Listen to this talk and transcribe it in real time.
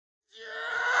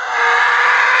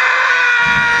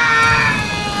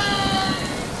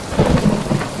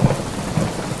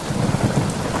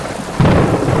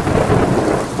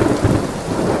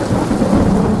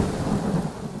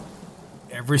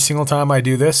every single time I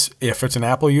do this, if it's an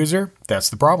Apple user, that's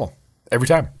the problem. Every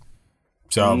time.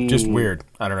 So just weird.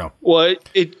 I don't know. Well,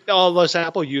 all those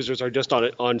Apple users are just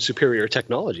on superior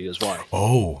technology is why.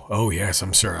 Oh, yes.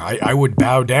 I'm sorry. I would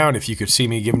bow down if you could see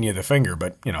me giving you the finger,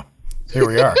 but, here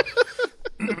we are.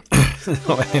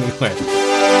 Anyway.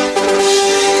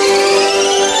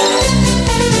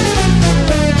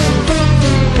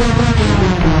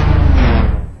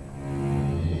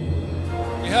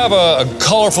 We have a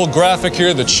colorful graphic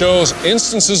here that shows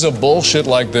instances of bullshit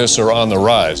like this are on the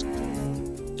rise.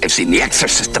 I've seen The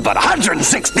Exorcist about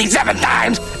 167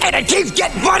 times, and it keeps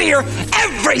getting funnier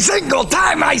every single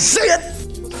time I see it.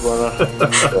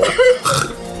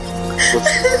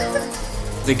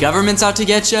 The government's out to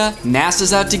get you,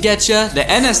 NASA's out to get you, the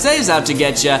NSA's out to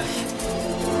get you.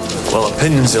 Well,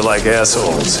 opinions are like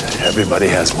assholes. Everybody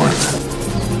has one.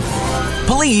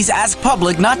 Police ask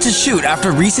public not to shoot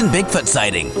after recent Bigfoot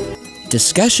sighting.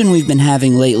 Discussion we've been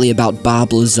having lately about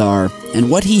Bob Lazar and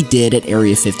what he did at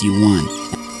Area 51.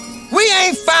 We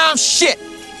ain't found shit!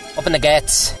 Open the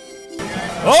gates.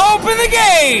 Open the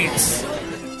gates!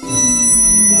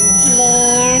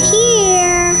 They're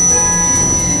here.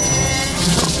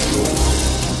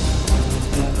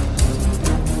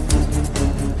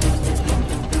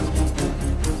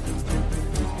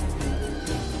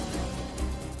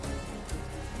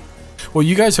 Well,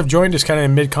 you guys have joined us kind of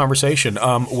in mid-conversation.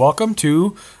 Welcome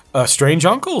to Strange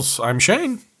Uncles. I'm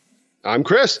Shane. I'm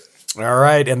Chris. All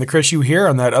right, and the Chris you hear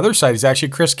on that other side is actually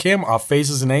Chris Kim off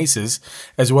Faces and Aces,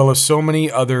 as well as so many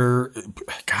other...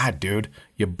 God, dude,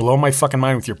 you blow my fucking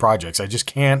mind with your projects. I just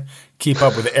can't keep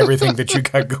up with everything that you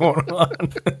got going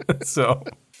on. So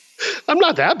I'm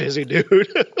not that busy, dude.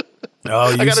 Oh,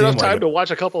 I got enough time to watch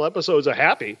a couple episodes of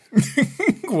Happy.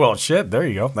 Well, shit, there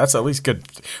you go. That's at least good.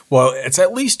 Well, it's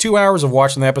at least 2 hours of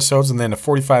watching the episodes and then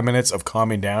 45 minutes of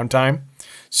calming down time.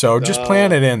 So just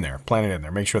plan it in there. Plan it in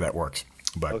there. Make sure that works.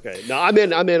 But okay. No, I'm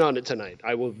in on it tonight.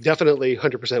 I will definitely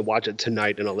 100% watch it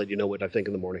tonight, and I'll let you know what I think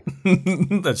in the morning.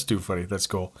 That's too funny. That's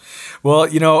cool. Well,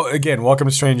 again, welcome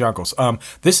to Strange Uncles.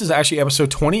 This is actually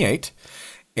episode 28.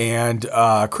 And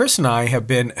Chris and I have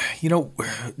been,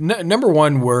 number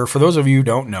one, for those of you who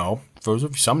don't know, for those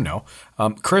of you some know,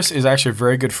 Chris is actually a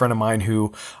very good friend of mine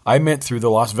who I met through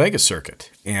the Las Vegas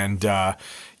circuit. And,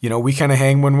 we kind of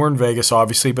hang when we're in Vegas,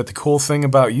 obviously. But the cool thing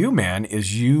about you, man,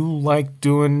 is you like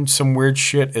doing some weird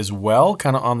shit as well,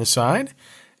 kind of on the side.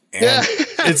 And yeah.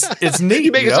 it's neat.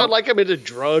 You make it sound like I'm into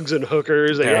drugs and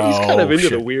hookers. And he's kind of into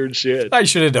the weird shit. I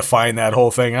should have defined that whole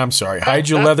thing. I'm sorry. Hide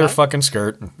your leather fucking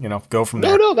skirt. Go from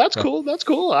there. No, that's cool. That's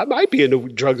cool. I might be into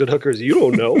drugs and hookers. You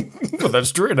don't know. Well,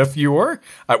 that's true. And if you were,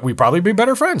 we'd probably be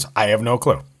better friends. I have no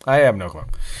clue.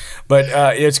 But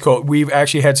it's cool. We've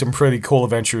actually had some pretty cool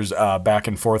adventures back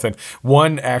and forth. And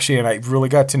one, actually, and I really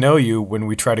got to know you when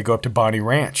we tried to go up to Bonnie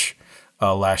Ranch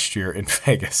last year in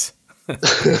Vegas.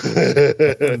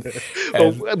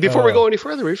 Before we go any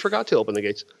further, we forgot to open the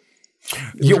gates.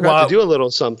 We forgot to do a little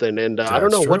something, and I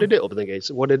don't know what it is, open the gates,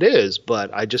 what it is,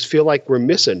 but I just feel like we're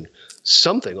missing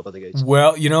something open the gates.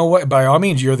 Well, you know what? By all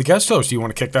means, you're the guest host. Do you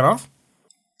want to kick that off?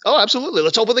 Oh, absolutely.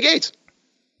 Let's open the gates.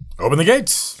 Open the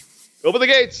gates. Open the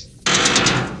gates.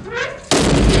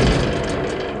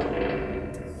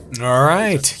 All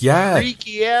right. Yeah.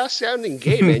 Freaky ass sounding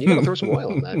gate, man. You gotta throw some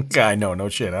oil on that. I know, no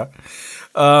shit, huh?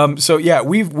 So yeah,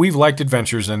 we've liked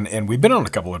adventures and we've been on a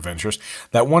couple adventures.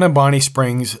 That one in Bonnie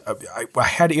Springs, I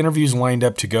had interviews lined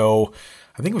up to go.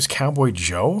 I think it was Cowboy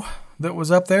Joe that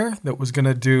was up there that was going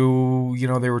to do,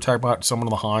 they were talking about some of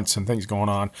the haunts and things going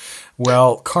on.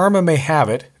 Well, karma may have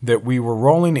it that we were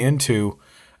rolling into,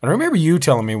 and I remember you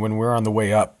telling me when we were on the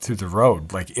way up through the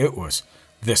road, like it was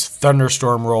this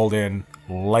thunderstorm rolled in,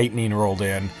 lightning rolled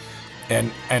in,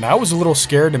 and I was a little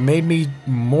scared. It made me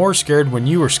more scared when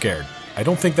you were scared. I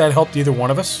don't think that helped either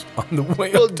one of us on the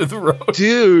way up to the road.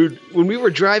 Dude, when we were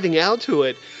driving out to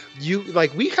it,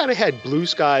 we kind of had blue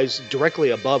skies directly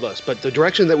above us, but the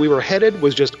direction that we were headed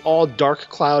was just all dark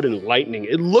cloud and lightning.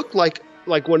 It looked like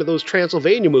one of those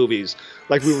Transylvania movies,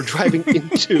 like we were driving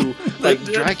into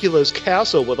Dracula's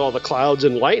castle with all the clouds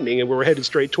and lightning, and we were headed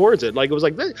straight towards it. Like it was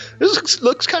like this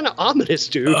looks kind of ominous,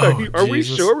 dude. Are we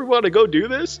sure we want to go do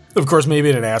this? Of course, maybe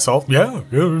an asshole. Yeah,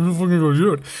 we're fucking go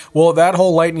do it. Well, that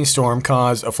whole lightning storm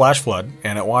caused a flash flood,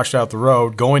 and it washed out the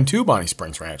road going to Bonnie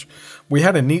Springs Ranch. We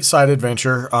had a neat side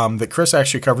adventure that Chris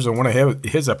actually covers in one of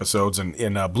his episodes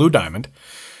in Blue Diamond.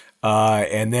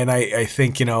 And then I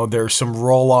think, there's some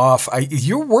roll off.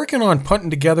 You're working on putting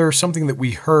together something that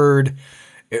we heard.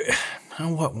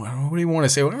 What do you want to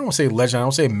say? I don't want to say legend. I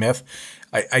don't say myth.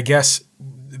 I guess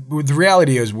the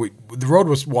reality is the road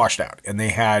was washed out and they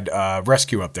had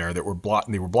rescue up there that were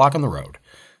they were blocking the road.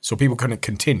 so people couldn't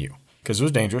continue because it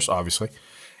was dangerous, obviously.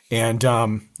 And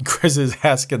Chris is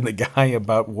asking the guy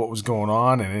about what was going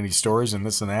on and any stories and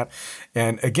this and that.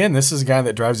 And again, this is a guy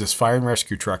that drives this fire and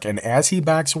rescue truck. And as he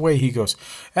backs away, he goes,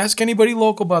 ask anybody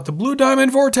local about the Blue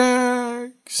Diamond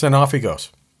Vortex. And off he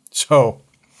goes. So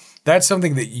that's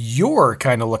something that you're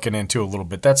kind of looking into a little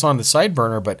bit. That's on the side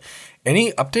burner. But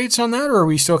any updates on that? Or are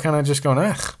we still kind of just going,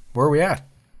 where are we at?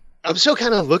 I'm still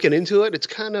kind of looking into it. It's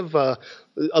kind of a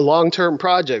long-term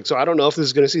project, so I don't know if this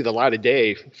is going to see the light of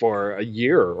day for a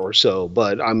year or so.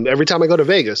 But every time I go to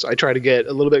Vegas, I try to get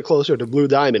a little bit closer to Blue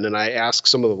Diamond, and I ask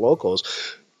some of the locals,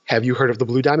 have you heard of the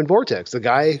Blue Diamond Vortex? The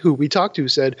guy who we talked to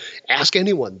said, ask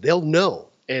anyone. They'll know.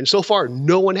 And so far,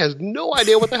 no one has no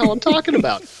idea what the hell I'm talking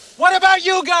about. What about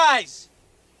you guys?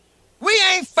 We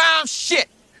ain't found shit.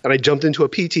 And I jumped into a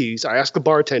PT's. I asked the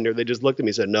bartender. They just looked at me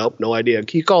and said, nope, no idea.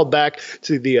 He called back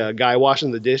to the guy washing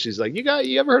the dish. He's like,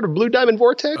 you ever heard of Blue Diamond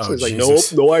Vortex? Oh, he's like,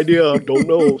 Jesus. nope, no idea. Don't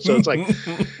know. So it's like,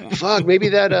 fuck, maybe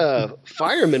that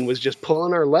fireman was just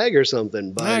pulling our leg or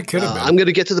something. But it could have been. I'm going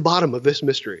to get to the bottom of this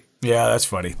mystery. Yeah, that's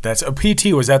funny. That's a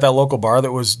PT. Was that local bar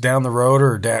that was down the road,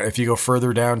 or down, if you go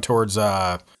further down towards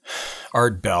Art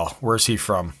Bell? Where's he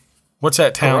from? What's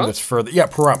that town that's further? Yeah,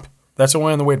 Pahrump. That's the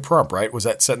one on the way to Pahrump, right? Was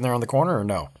that sitting there on the corner or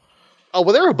no? Oh,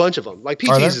 well, there are a bunch of them. Like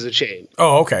PT's is a chain.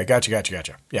 Oh, okay.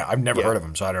 Gotcha. Yeah, I've never heard of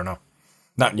them, so I don't know.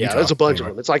 Not in Utah. There's a bunch of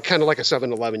them. It's like kind of like a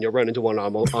 7-Eleven. You'll run into one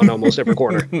on almost every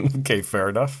corner. Okay, fair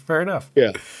enough.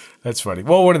 Yeah. That's funny.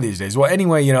 Well, one of these days. Well,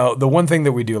 anyway, the one thing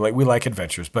that we do, we like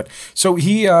adventures. But so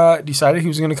he decided he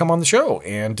was going to come on the show.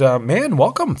 And man,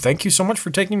 welcome. Thank you so much for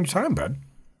taking your time, bud.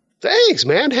 Thanks,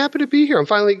 man. Happy to be here.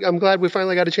 I'm glad we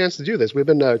finally got a chance to do this. We've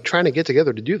been trying to get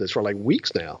together to do this for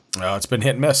weeks now. Well, it's been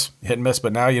hit and miss.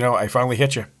 But now, I finally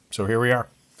hit you. So here we are.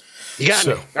 You got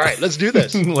me. All right, let's do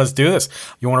this. Let's do this.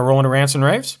 You want to roll into rants and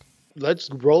raves? Let's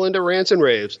roll into rants and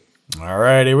raves. All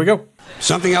right, here we go.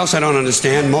 Something else I don't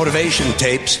understand, motivation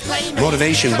tapes,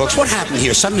 motivation books. What happened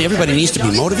here? Suddenly everybody needs to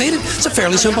be motivated? It's a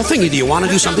fairly simple thing. Either you want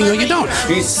to do something or you don't.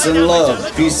 Peace and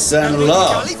love. Peace and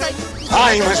love.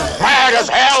 I'm as mad as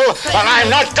hell, and I'm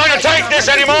not gonna take this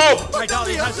anymore!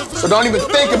 So don't even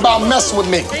think about messing with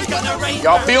me.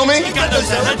 Y'all feel me?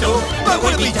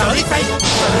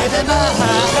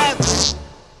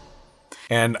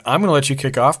 And I'm going to let you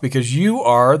kick off because you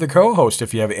are the co-host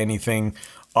if you have anything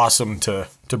awesome to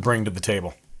bring to the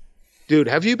table. Dude,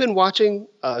 have you been watching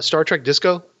Star Trek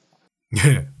Disco?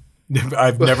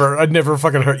 I've never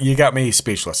fucking heard. You got me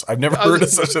speechless. I've never heard of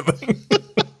such a thing.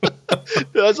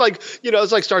 It's like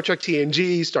Star Trek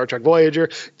TNG, Star Trek Voyager.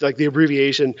 Like the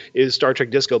abbreviation is Star Trek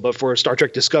Disco, but for Star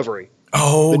Trek Discovery.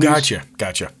 Oh, gotcha.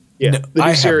 Yeah, the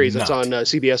new series that's on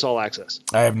CBS All Access.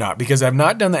 I have not, because I've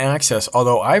not done the access,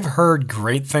 although I've heard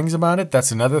great things about it.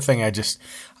 That's another thing I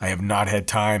have not had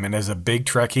time. And as a big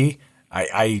Trekkie,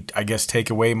 I guess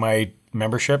take away my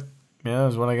membership. Yeah,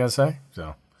 is what I got to say.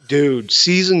 So. Dude,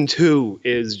 season 2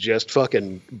 is just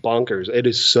fucking bonkers. It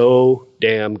is so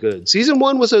damn good. Season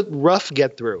 1 was a rough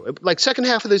get through. Second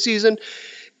half of the season,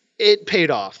 it paid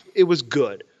off. It was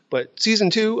good. But season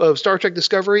 2 of Star Trek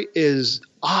Discovery is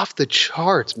off the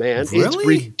charts, man. Really? It's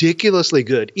ridiculously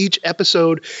good. Each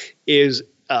episode is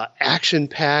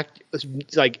action-packed,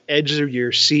 edge of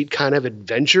your seat kind of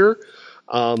adventure.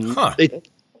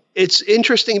 It's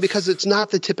interesting because it's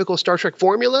not the typical Star Trek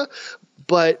formula,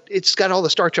 but it's got all the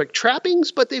Star Trek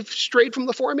trappings, but they've strayed from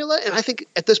the formula. And I think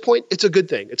at this point, it's a good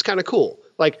thing. It's kind of cool.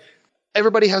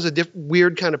 Everybody has a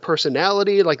weird kind of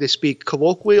personality. They speak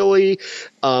colloquially.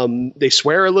 They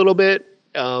swear a little bit.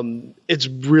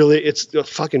 It's a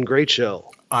fucking great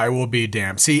show. I will be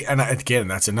damned. See, and again,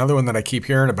 that's another one that I keep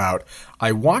hearing about.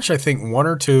 I watched, I think, one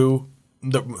or two,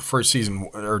 the first season,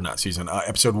 or not season,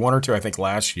 episode 1 or 2, I think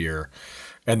last year.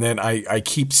 And then I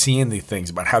keep seeing the things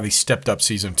about how they stepped up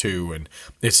season 2 and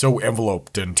it's so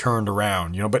enveloped and turned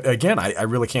around, But again, I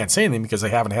really can't say anything because I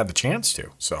haven't had the chance to.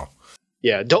 So,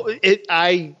 yeah,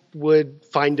 I would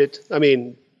find it. I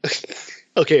mean,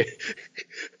 okay,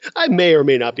 I may or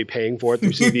may not be paying for it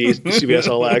through CBS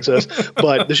All Access,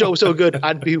 but the show was so good,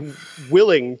 I'd be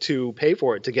willing to pay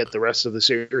for it to get the rest of the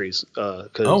series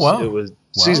because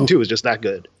season 2 was just that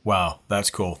good. Wow,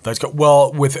 that's cool.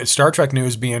 Well, with Star Trek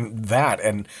news being that,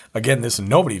 and again,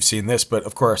 nobody's seen this, but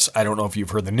of course, I don't know if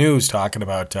you've heard the news talking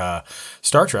about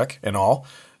Star Trek and all.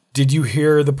 Did you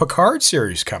hear the Picard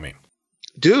series coming?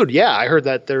 Dude, yeah, I heard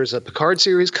that there's a Picard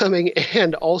series coming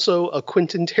and also a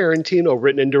Quentin Tarantino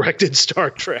written and directed Star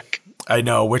Trek. I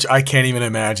know, which I can't even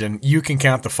imagine. You can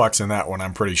count the fucks in that one,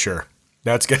 I'm pretty sure.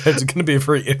 It's going to be a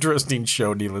very interesting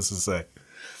show, needless to say.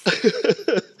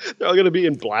 They're all going to be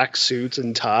in black suits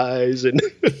and ties and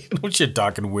no shit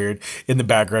talking weird. In the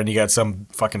background, you got some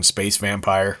fucking space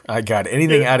vampire. I got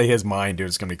anything out of his mind, dude.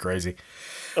 It's going to be crazy.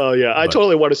 Oh, yeah. I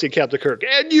totally want to see Captain Kirk.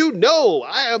 And you know,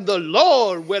 I am the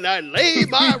Lord when I lay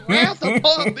my wrath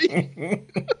upon thee.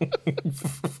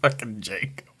 Fucking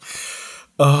Jacob.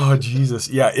 Oh, Jesus.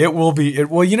 Yeah, it will be.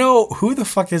 Well, you know, who the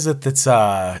fuck is it that's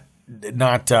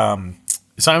not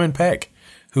Simon Pegg,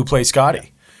 who plays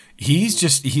Scotty?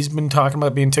 He's been talking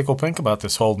about being tickled pink about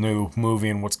this whole new movie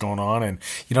and what's going on. And,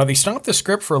 you know, they stopped the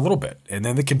script for a little bit and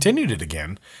then they continued it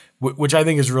again, which I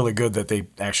think is really good that they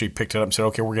actually picked it up and said,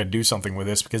 okay, we're going to do something with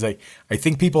this, because I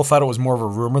think people thought it was more of a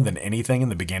rumor than anything in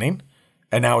the beginning.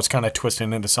 And now it's kind of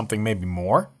twisting into something maybe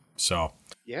more. So.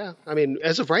 Yeah, I mean,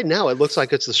 as of right now, it looks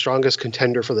like it's the strongest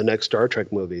contender for the next Star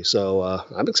Trek movie. So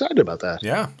I'm excited about that.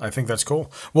 Yeah, I think that's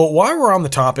cool. Well, while we're on the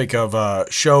topic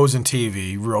of shows and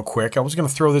TV, real quick, I was going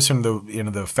to throw this into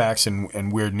the facts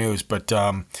and weird news, but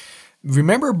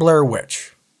remember Blair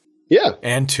Witch? Yeah.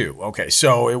 And 2. Okay,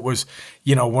 so it was,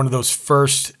 you know, one of those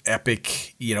first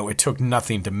epic, you know, it took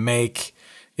nothing to make.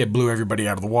 It blew everybody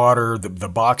out of the water. The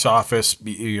box office,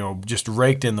 you know, just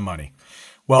raked in the money.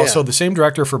 Well, so the same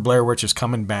director for Blair Witch is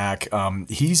coming back.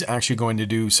 He's actually going to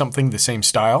do something the same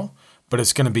style, but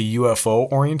it's going to be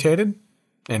UFO orientated.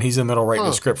 And he's in the middle writing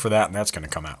the script for that, and that's going to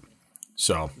come out.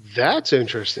 So that's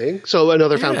interesting. So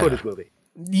another found footage movie.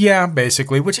 Yeah,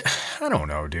 basically, which I don't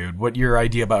know, dude, what your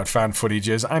idea about found footage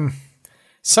is.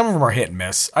 Some of them are hit and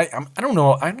miss. I don't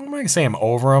know. I'm not going to say I'm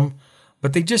over them,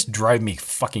 but they just drive me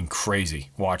fucking crazy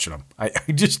watching them. I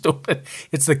just don't.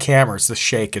 It's the camera, it's the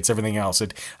shake, it's everything else. I'm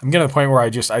getting to the point where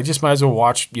I just might as well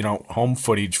watch, you know, home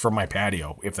footage from my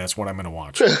patio if that's what I'm going to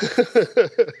watch.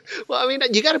 Well, I mean,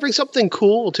 you got to bring something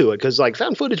cool to it, because like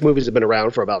found footage movies have been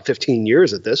around for about 15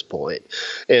 years at this point,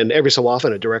 and every so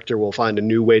often a director will find a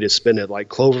new way to spin it. Like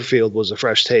Cloverfield was a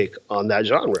fresh take on that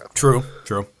genre. True.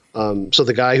 So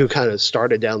the guy who kind of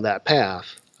started down that path.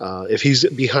 If he's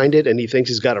behind it and he thinks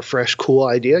he's got a fresh, cool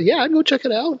idea, I'd go check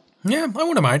it out. Yeah, I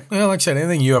wouldn't mind. Well, like I said,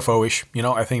 anything UFO-ish, you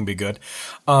know, I think it'd be good.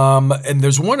 And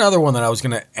there's one other one that I was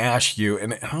going to ask you,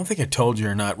 and I don't think I told you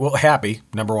or not. Well, Happy,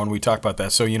 number one, we talked about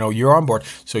that. So, you know, you're on board.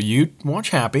 So you watch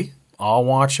Happy. I'll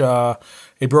watch a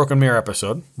Broken Mirror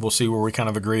episode. We'll see where we kind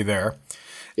of agree there.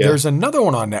 Yeah. There's another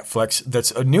one on Netflix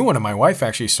that's a new one, and my wife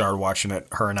actually started watching it,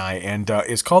 her and I, and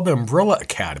it's called The Umbrella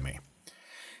Academy.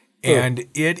 And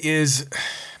it is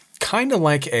kind of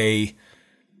like I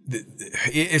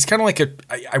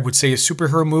would say a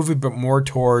superhero movie, but more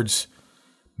towards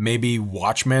maybe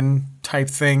Watchmen type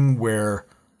thing, where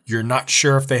you're not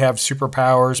sure if they have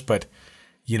superpowers, but,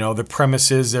 you know, the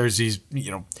premise is there's these, you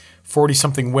know,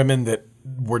 40-something women that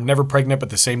were never pregnant,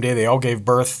 but the same day they all gave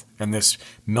birth, and this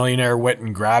millionaire went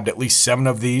and grabbed at least 7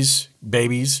 of these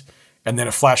babies, and then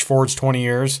it flash forwards 20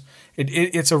 years.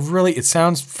 It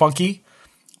sounds funky,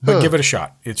 but give it a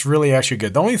shot. It's really actually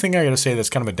good. The only thing I got to say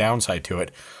that's kind of a downside to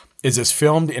it is it's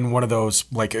filmed in one of those,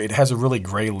 like, it has a really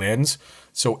gray lens,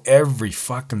 so every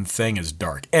fucking thing is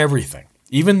dark. Everything.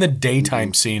 Even the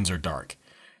daytime scenes are dark.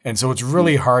 And so it's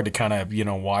really hard to kind of, you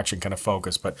know, watch and kind of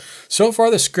focus. But so far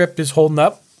the script is holding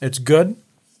up. It's good.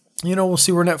 You know, we'll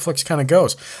see where Netflix kind of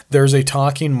goes. There's a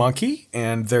talking monkey,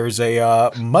 and there's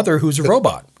a mother who's a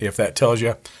robot, if that tells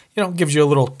you, you know, gives you a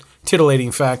little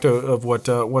titillating fact of what's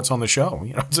on the show.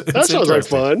 You know, that sounds like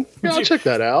fun. Yeah, I'll check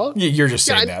that out. You're just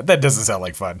saying that. That doesn't sound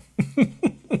like fun.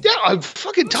 Yeah, I'm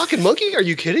fucking talking monkey. Are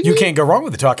you kidding me? You can't go wrong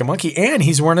with the talking monkey, and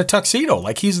he's wearing a tuxedo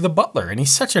like he's the butler, and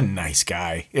he's such a nice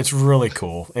guy. It's really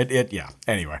cool.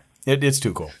 Anyway, it's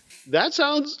too cool. That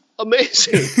sounds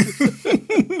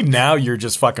amazing. Now you're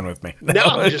just fucking with me.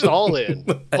 Now I'm just all in.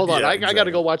 Hold on, I got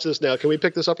to go watch this now. Can we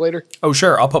pick this up later? Oh,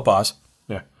 sure. I'll put pause.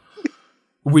 Yeah.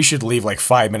 We should leave like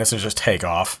 5 minutes and just take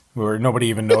off, where nobody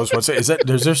even knows what's. Is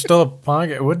there still a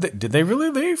podcast? Did they really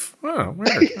leave? Oh,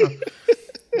 weird.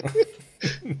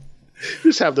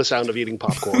 Just have the sound of eating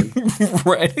popcorn.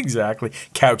 Right, exactly.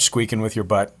 Couch squeaking with your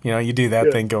butt. You know, you do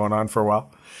that thing going on for a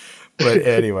while. But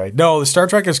anyway, no, the Star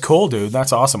Trek is cool, dude.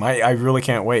 That's awesome. I really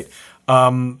can't wait.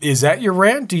 Is that your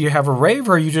rant? Do you have a rave,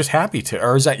 or are you just happy to?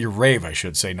 Or is that your rave, I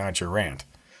should say, not your rant?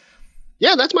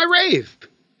 Yeah, that's my rave.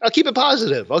 I'll keep it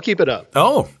positive. I'll keep it up.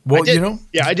 Oh, well, you know.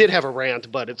 Yeah, I did have a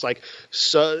rant, but it's like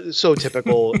so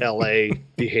typical LA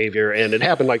behavior, and it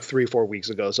happened like 3-4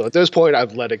 weeks ago. So at this point,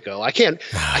 I've let it go. I can't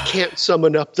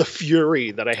summon up the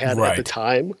fury that I had at the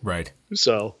time. Right.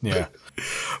 So yeah,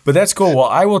 but that's cool. Well,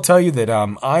 I will tell you that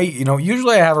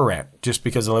usually I have a rant just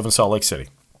because I live in Salt Lake City.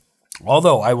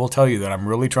 Although I will tell you that I'm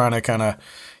really trying to kind of,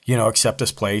 you know, accept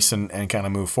this place and kind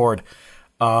of move forward.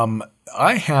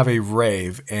 I have a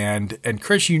rave, and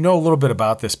Chris, you know a little bit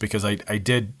about this because I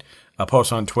did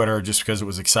post on Twitter just because it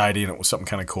was exciting and it was something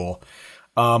kind of cool.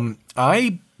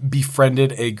 I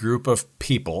befriended a group of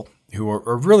people who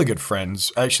are really good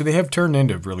friends. Actually, they have turned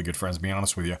into really good friends, to be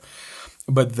honest with you.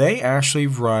 But they actually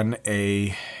run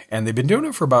and they've been doing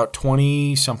it for about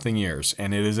 20-something years,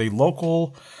 and it is a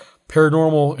local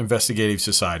paranormal investigative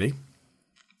society.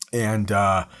 And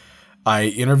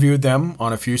I interviewed them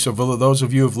on a few. So for those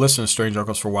of you who have listened to Strange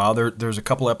Uncles for a while, there's a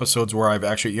couple episodes where I've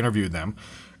actually interviewed them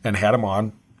and had them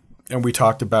on, and we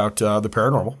talked about the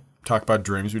paranormal, talked about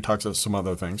dreams, we talked about some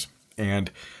other things,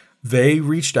 and they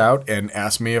reached out and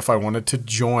asked me if I wanted to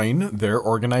join their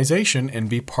organization and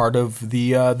be part of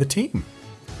the team.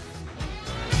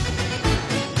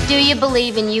 Do you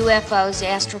believe in UFOs,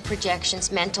 astral projections,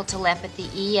 mental telepathy,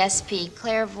 ESP,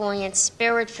 clairvoyance,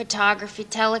 spirit photography,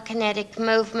 telekinetic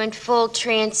movement, full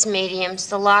trance mediums,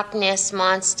 the Loch Ness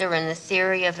Monster, and the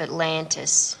theory of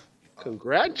Atlantis?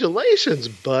 Congratulations,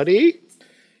 buddy.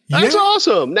 That's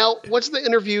awesome. Now, what's the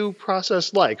interview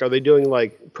process like? Are they doing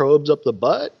like probes up the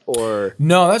butt or?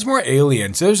 No, that's more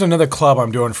aliens. There's another club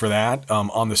I'm doing for that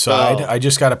on the side. I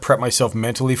just got to prep myself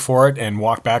mentally for it and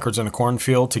walk backwards in the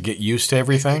cornfield to get used to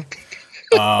everything.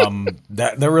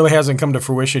 That really hasn't come to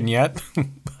fruition yet,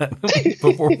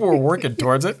 but we're working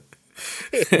towards it.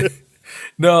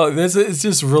 No, it's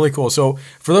just really cool. So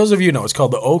for those of you who know, it's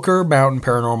called the Oquirrh Mountain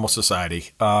Paranormal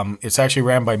Society. It's actually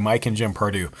ran by Mike and Jim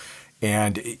Perdue.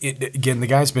 And again, the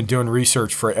guy's been doing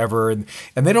research forever, and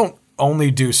they don't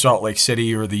only do Salt Lake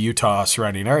City or the Utah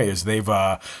surrounding areas. They've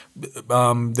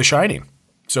The Shining,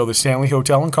 so the Stanley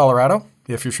Hotel in Colorado,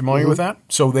 if you're familiar with that.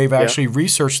 So they've actually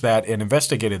researched that and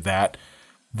investigated that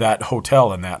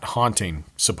hotel and that haunting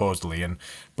supposedly, and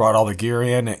brought all the gear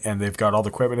in, and they've got all the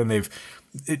equipment, and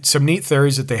it's some neat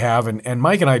theories that they have. And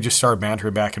Mike and I just started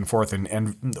bantering back and forth,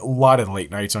 and a lot of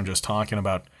late nights I'm just talking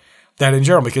about that in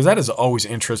general, because that has always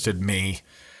interested me.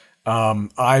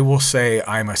 I will say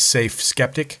I'm a safe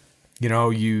skeptic. I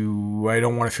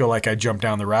don't want to feel like I jump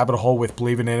down the rabbit hole with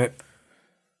believing in it.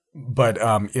 But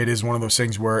it is one of those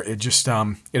things where it just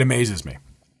it amazes me.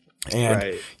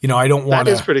 And I don't want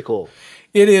to. That is pretty cool.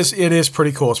 It is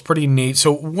pretty cool. It's pretty neat.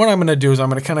 So what I'm going to do is I'm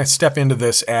going to kind of step into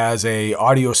this as a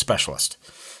audio specialist.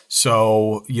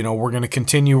 So, we're going to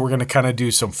continue. We're going to kind of do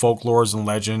some folklores and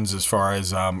legends as far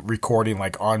as recording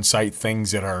like on-site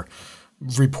things that are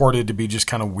reported to be just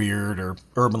kind of weird, or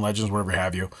urban legends, whatever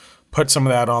have you. Put some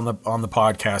of that on the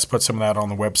podcast, put some of that on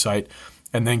the website,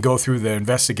 and then go through the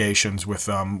investigations with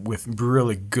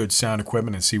really good sound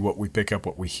equipment and see what we pick up,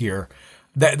 what we hear.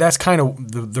 That's kind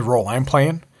of the role I'm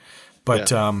playing. But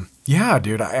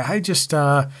dude, I just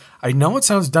I know it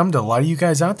sounds dumb to a lot of you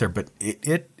guys out there, but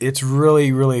it's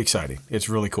really, really exciting. It's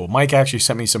really cool. Mike actually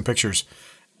sent me some pictures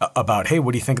about, hey,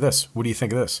 what do you think of this? What do you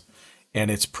think of this?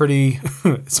 And it's pretty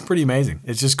amazing.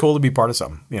 It's just cool to be part of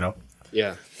something,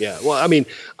 Yeah. Well, I mean,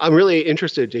 I'm really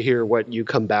interested to hear what you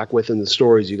come back with in the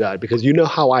stories you got, because you know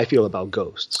how I feel about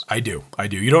ghosts. I do.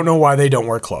 You don't know why they don't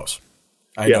wear clothes.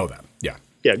 I know that. Yeah.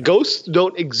 Yeah, ghosts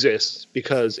don't exist,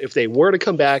 because if they were to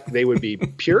come back, they would be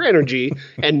pure energy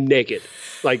and naked.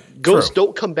 Like, ghosts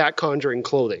don't come back conjuring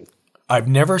clothing. I've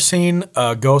never seen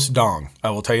a ghost dong.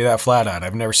 I will tell you that flat out.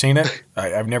 I've never seen it.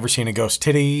 I've never seen a ghost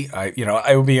titty.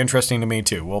 It would be interesting to me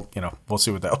too. Well, we'll see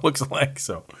what that looks like.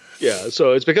 So yeah,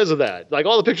 so it's because of that. Like,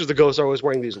 all the pictures of ghosts are always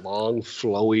wearing these long,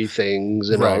 flowy things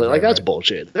and all that. Like, that's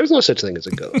bullshit. There's no such thing as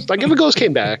a ghost. Like, if a ghost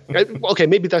came back, okay,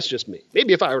 maybe that's just me.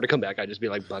 Maybe if I were to come back, I'd just be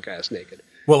like buck ass naked.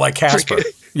 Well, like Casper.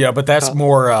 Yeah, but that's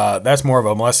more of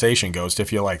a molestation ghost,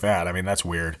 if you like that. I mean, that's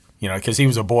weird. Because he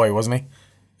was a boy, wasn't he?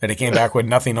 And he came back with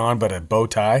nothing on but a bow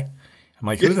tie. I'm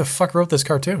like, who the fuck wrote this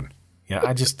cartoon?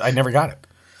 I never got it.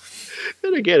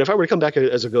 And again, if I were to come back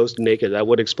as a ghost naked, that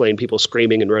would explain people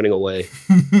screaming and running away.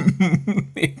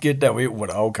 Get that?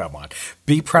 Oh, come on.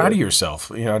 Be proud of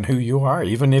yourself, and who you are,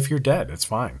 even if you're dead. It's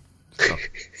fine. So,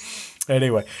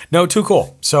 anyway, no, too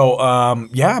cool. So,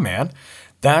 yeah, man.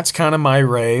 That's kind of my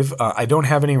rave. I don't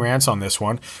have any rants on this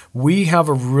one. We have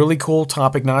a really cool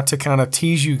topic, not to kind of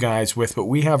tease you guys with, but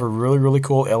we have a really, really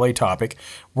cool LA topic.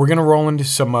 We're going to roll into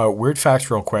some weird facts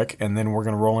real quick, and then we're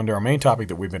going to roll into our main topic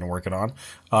that we've been working on.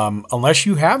 Unless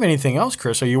you have anything else,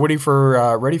 Chris, are you ready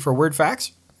for weird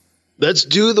facts? Let's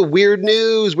do the weird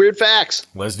news, weird facts.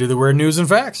 Let's do the weird news and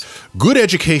facts. Good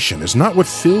education is not what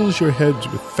fills your heads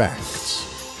with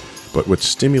facts, but what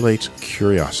stimulates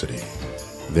curiosity.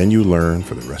 Then you learn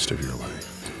for the rest of your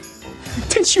life.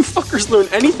 Didn't you fuckers learn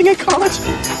anything at college?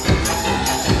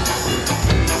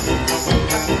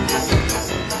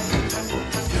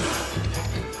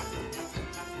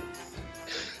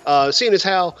 Seeing as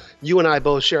how you and I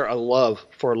both share a love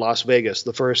for Las Vegas,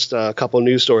 the first couple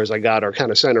news stories I got are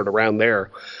kind of centered around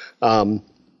there.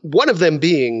 One of them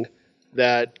being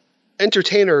that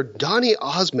entertainer Donny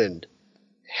Osmond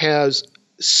has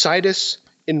situs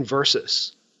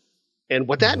inversus. And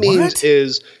what that means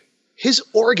is his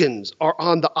organs are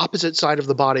on the opposite side of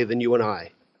the body than you and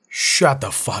I. Shut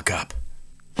the fuck up.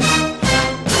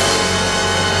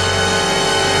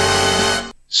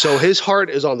 So his heart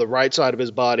is on the right side of his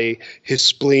body. His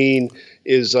spleen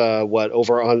is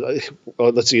over on,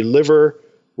 liver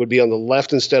would be on the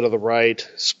left instead of the right.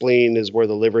 Spleen is where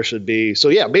the liver should be. So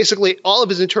yeah, basically all of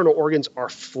his internal organs are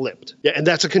flipped. Yeah, and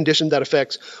that's a condition that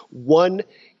affects 1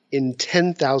 in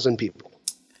 10,000 people.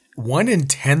 1 in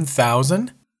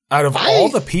 10,000? Out of all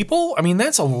the people? I mean,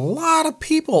 that's a lot of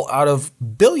people out of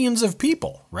billions of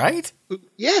people, right?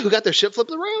 Yeah, who got their shit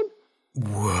flipped around.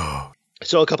 Whoa.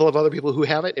 So a couple of other people who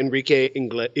have it. Enrique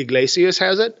Iglesias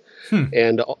has it.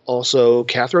 And also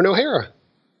Catherine O'Hara.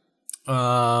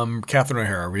 Catherine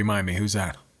O'Hara, remind me, who's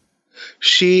that?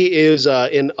 She is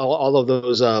in all of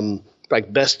those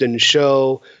like Best in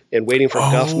Show and Waiting for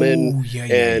Guffman.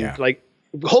 And like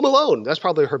Home Alone. That's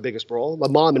probably her biggest role. My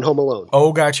mom in Home Alone.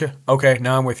 Oh, gotcha. Okay,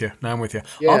 now I'm with you.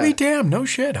 Yeah. I'll be damned. No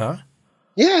shit, huh?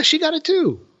 Yeah, she got it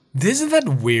too. Isn't that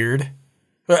weird?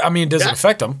 I mean, it doesn't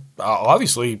affect him.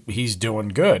 Obviously, he's doing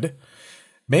good.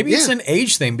 Maybe it's an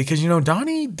age thing because,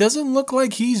 Donnie doesn't look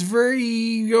like he's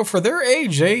very, for their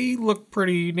age, they look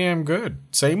pretty damn good.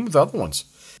 Same with other ones.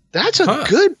 That's a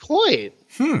good point.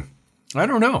 I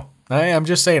don't know. I'm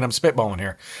just saying, I'm spitballing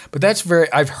here. But that's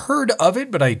I've heard of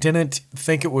it, but I didn't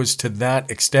think it was to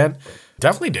that extent.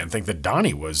 Definitely didn't think that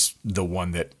Donnie was the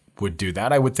one that would do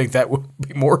that. I would think that would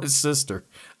be more his sister.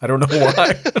 I don't know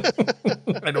why.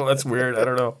 I know that's weird. I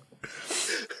don't know.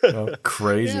 Oh,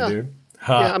 crazy, dude.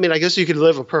 Yeah, I mean, I guess you could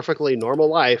live a perfectly normal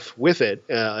life with it.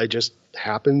 It just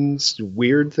happens.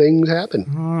 Weird things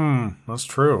happen. That's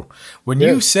true. When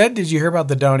you said, did you hear about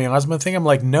the Donny Osmond thing? I'm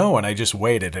like, no, and I just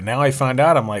waited. And now I find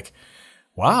out, I'm like,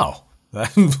 wow,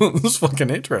 that's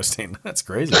fucking interesting. That's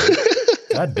crazy.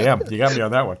 God damn, you got me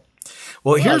on that one.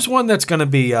 Well, here's one that's going to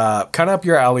be kind of up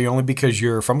your alley only because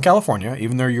you're from California,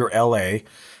 even though you're LA.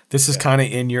 This is kind of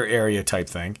in your area type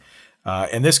thing.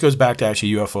 And this goes back to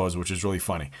actually UFOs, which is really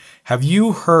funny. Have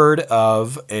you heard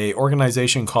of a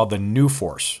organization called the New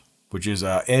Force, which is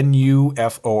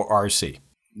NUFORC?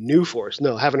 New Force?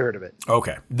 No, haven't heard of it.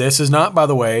 Okay. This is not, by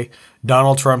the way,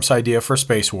 Donald Trump's idea for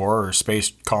space war or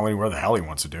space colony, where the hell he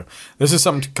wants to do. This is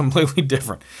something completely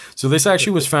different. So this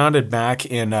actually was founded back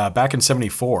in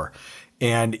 74.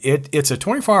 And it's a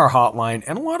 24-hour hotline,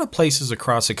 and a lot of places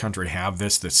across the country have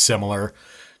this that's similar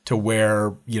to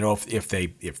where, if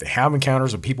they have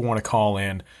encounters and people want to call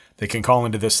in, they can call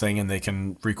into this thing and they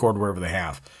can record wherever they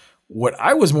have. What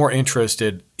I was more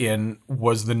interested in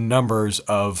was the numbers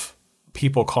of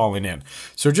people calling in.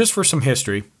 So just for some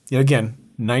history, again,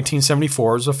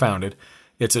 1974 is founded.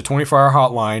 It's a 24-hour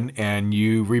hotline, and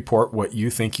you report what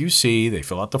you think you see. They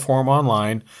fill out the form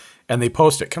online, and they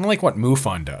post it, kind of like what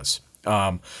MUFON does.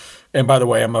 And by the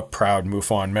way, I'm a proud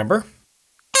MUFON member.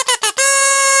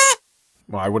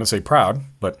 Well, I wouldn't say proud,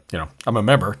 but, I'm a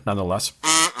member nonetheless.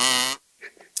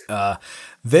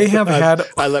 They have had...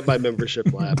 I let my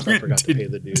membership lapse. I forgot to pay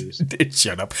the dues.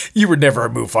 Shut up. You were never a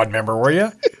MUFON member, were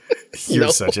you? You're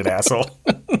such an asshole.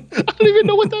 I don't even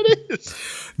know what that is.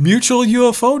 Mutual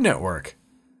UFO Network.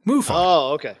 MUFON.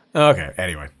 Oh, okay. Okay,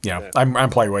 anyway. Yeah, I'm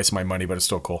probably wasting my money, but it's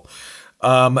still cool.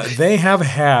 They have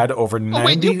had over 90...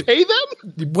 wait, you pay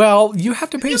them? Well, you have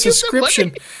to pay a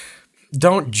subscription.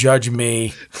 Don't judge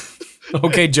me.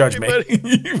 Okay, judge me.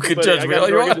 You can judge me. I got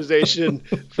an organization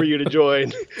for you to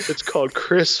join. It's called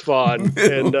Chris Fon,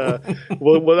 and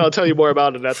I'll tell you more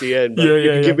about it at the end. But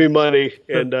you can give me money,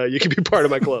 and you can be part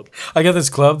of my club. I got this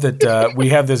club that we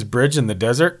have this bridge in the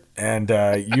desert, and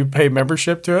you pay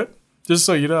membership to it, just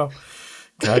so you know.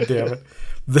 God damn it.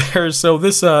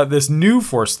 This New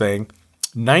Force thing,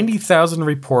 90,000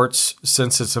 reports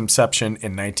since its inception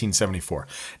in 1974.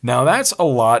 Now, that's a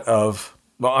lot of...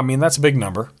 Well, I mean, that's a big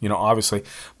number, obviously.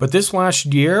 But this last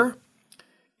year,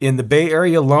 in the Bay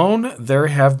Area alone, there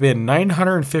have been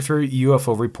 950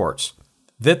 UFO reports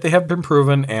that they have been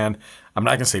proven, and I'm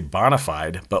not going to say bona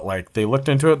fide, but like they looked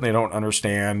into it and they don't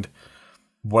understand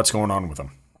what's going on with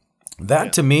them.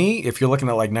 That to me, if you're looking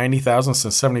at like 90,000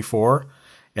 since 74,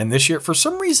 and this year, for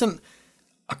some reason,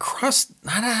 across,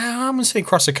 I'm going to say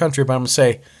across the country, but I'm going to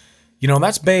say,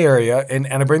 that's Bay Area, and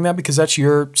I bring that because that's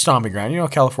your stomping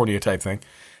ground, California type thing.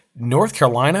 North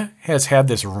Carolina has had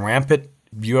this rampant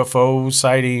UFO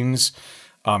sightings.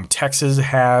 Texas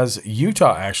has.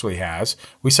 Utah actually has.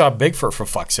 We saw Bigfoot, for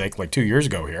fuck's sake, like 2 years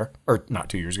ago here. Or not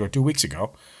 2 years ago, 2 weeks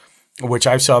ago. Which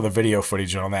I saw the video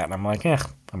footage on that, and I'm like,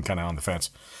 I'm kind of on the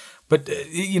fence. But,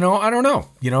 I don't know.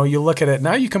 You look at it,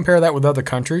 now you compare that with other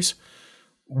countries.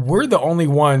 We're the only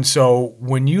one. So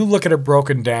when you look at it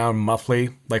broken down monthly,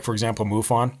 like, for example,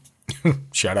 MUFON,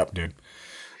 shut up, dude.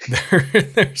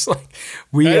 There's like,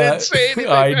 I didn't say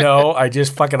anything. I know. I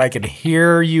can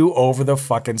hear you over the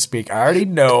fucking speak. I already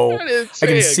know. I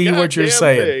can see what you're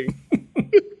saying.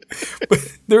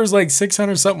 But there's like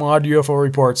 600 something odd UFO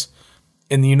reports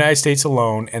in the United States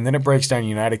alone, and then it breaks down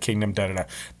United Kingdom,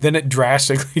 Then it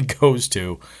drastically goes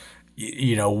to,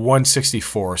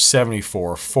 164,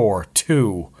 74, 4,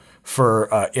 2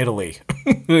 for Italy.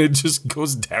 It just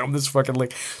goes down this fucking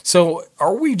link. So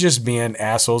are we just being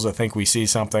assholes that think we see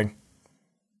something?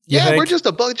 We're just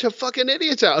a bunch of fucking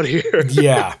idiots out here.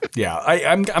 Yeah.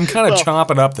 I'm kind of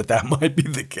chomping up that might be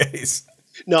the case.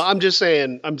 No, I'm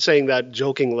saying that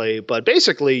jokingly, but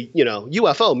basically,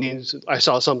 UFO means I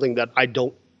saw something that I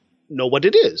don't know what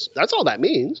it is. That's all that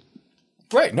means.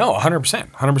 Right. No,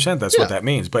 100%. 100% that's what that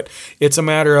means. But it's a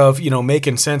matter of,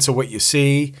 making sense of what you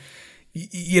see,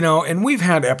 and we've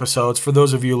had episodes, for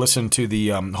those of you who listen to the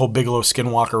whole Bigelow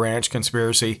Skinwalker Ranch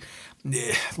conspiracy.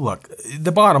 Look,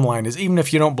 the bottom line is, even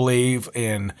if you don't believe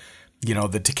in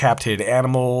the decapitated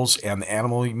animals and the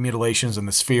animal mutilations and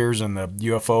the spheres and the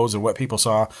UFOs and what people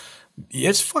saw,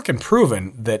 it's fucking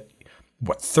proven that,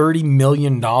 $30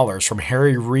 million from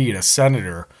Harry Reid, a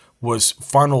senator, was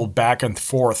funneled back and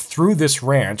forth through this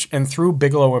ranch and through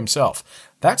Bigelow himself.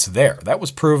 That's there. That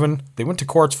was proven. They went to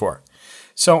courts for it.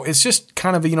 So it's just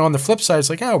kind of, on the flip side, it's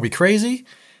like, are we crazy?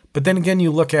 But then again,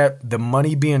 you look at the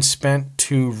money being spent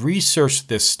to research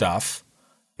this stuff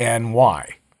and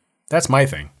why. That's my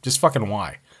thing. Just fucking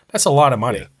why. That's a lot of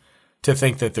money to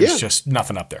think that there's just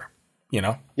nothing up there,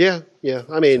 Yeah.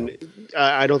 I mean,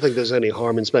 I don't think there's any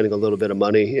harm in spending a little bit of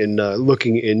money in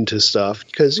looking into stuff,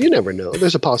 because you never know.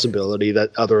 There's a possibility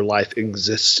that other life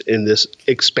exists in this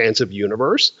expansive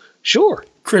universe. Sure.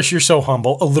 Chris, you're so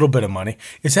humble. A little bit of money.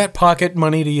 Is that pocket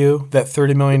money to you, that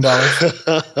 $30 million?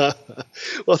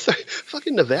 Well,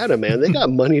 fucking Nevada, man. They got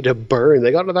money to burn.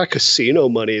 They got all that casino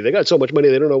money. They got so much money,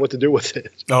 they don't know what to do with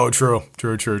it. Oh, true.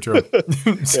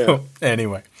 So,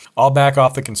 anyway, I'll back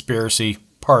off the conspiracy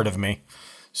part of me.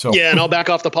 So and I'll back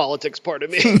off the politics part of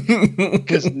me,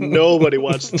 because nobody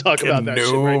wants to talk about that shit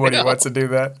right now. Nobody wants to do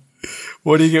that.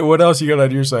 What else you got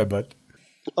on your side, bud?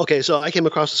 Okay, so I came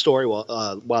across a story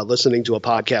while listening to a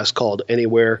podcast called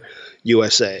Anywhere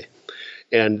USA.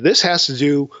 And this has to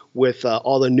do with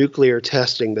all the nuclear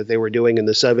testing that they were doing in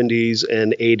the 70s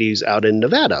and 80s out in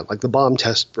Nevada, like the bomb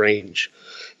test range.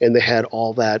 And they had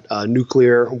all that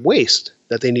nuclear waste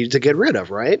that they needed to get rid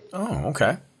of, right? Oh,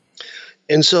 okay.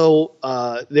 And so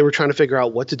they were trying to figure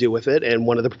out what to do with it. And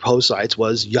one of the proposed sites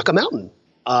was Yucca Mountain.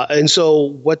 And so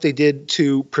what they did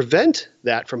to prevent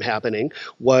that from happening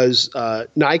was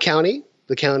Nye County,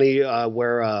 the county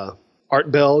where Art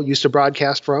Bell used to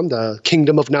broadcast from, the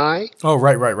Kingdom of Nye. Oh,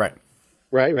 right.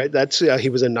 Right. That's he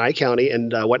was in Nye County.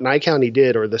 And what Nye County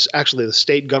did, or the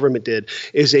state government did,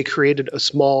 is they created a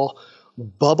small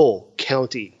bubble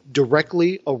county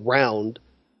directly around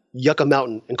Yucca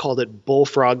Mountain and called it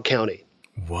Bullfrog County.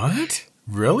 What?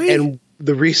 Really? And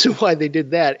the reason why they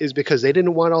did that is because they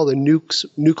didn't want all the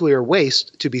nuclear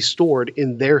waste to be stored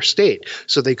in their state.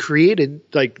 So they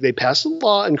passed a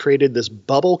law and created this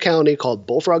bubble county called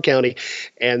Bullfrog County,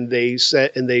 and they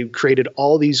created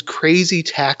all these crazy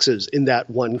taxes in that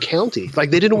one county. Like,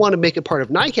 they didn't want to make it part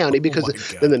of Nye County because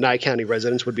then the Nye County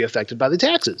residents would be affected by the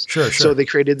taxes. Sure. So they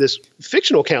created this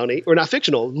fictional county, or not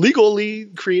fictional, legally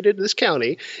created this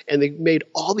county, and they made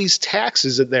all these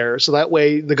taxes in there so that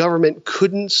way the government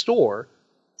couldn't store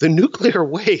the nuclear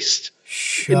waste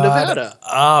in Nevada.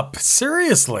 Up.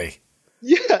 Seriously?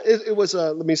 Yeah, it was,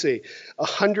 let me see,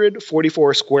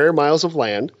 144 square miles of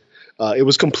land. It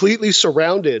was completely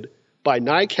surrounded by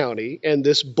Nye County, and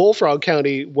this Bullfrog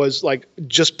County was like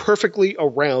just perfectly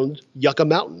around Yucca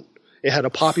Mountain. It had a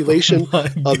population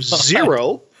of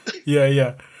 0.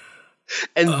 Yeah.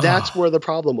 And that's where the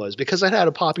problem was, because it had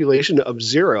a population of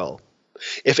 0.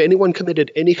 If anyone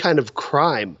committed any kind of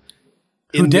crime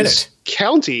in this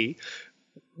county,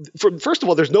 first of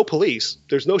all, there's no police,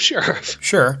 there's no sheriff.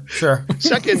 Sure.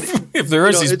 Second, if there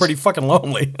is, he's pretty fucking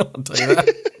lonely. I'll tell you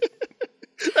that.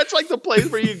 That's like the place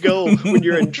where you go when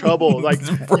you're in trouble. Like,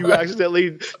 you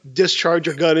accidentally discharge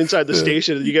your gun inside the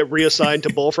station and you get reassigned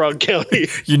to Bullfrog County.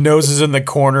 Your nose is in the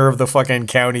corner of the fucking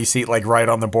county seat, like right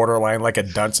on the borderline, like a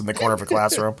dunce in the corner of a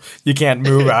classroom. You can't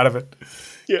move out of it.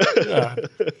 Yeah.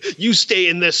 You stay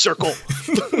in this circle.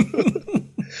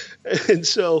 And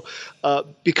so,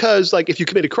 because like if you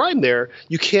commit a crime there,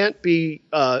 you can't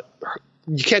go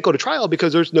to trial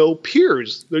because there's no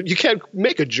peers. You can't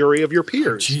make a jury of your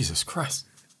peers. Jesus Christ.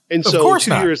 And so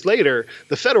 2 years later,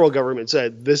 the federal government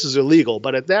said this is illegal.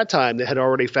 But at that time, they had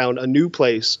already found a new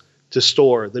place to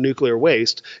store the nuclear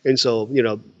waste. And so,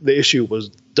 the issue was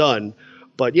done.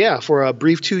 But yeah, for a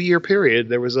brief 2-year period,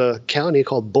 there was a county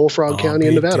called Bullfrog County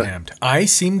in Nevada. Damned. I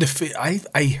seem to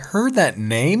I heard that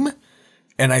name,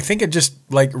 and I think it just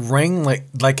rang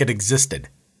like it existed.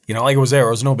 Like it was there.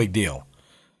 It was no big deal.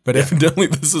 But evidently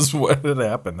this is what had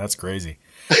happened. That's crazy.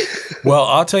 Well,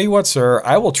 I'll tell you what, sir.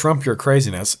 I will trump your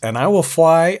craziness, and I will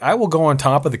fly. I will go on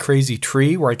top of the crazy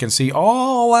tree where I can see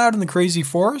all out in the crazy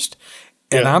forest,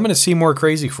 and I'm going to see more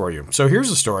crazy for you. So here's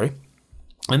the story.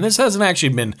 And this hasn't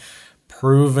actually been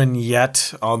proven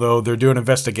yet, although they're doing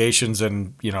investigations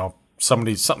and,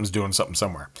 something's doing something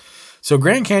somewhere. So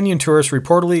Grand Canyon tourists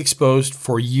reportedly exposed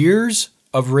for years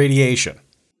of radiation.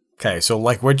 Okay, so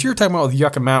like what you're talking about with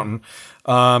Yucca Mountain,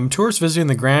 tourists visiting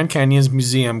the Grand Canyon's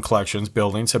museum collections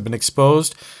buildings have been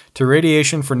exposed to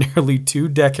radiation for nearly 2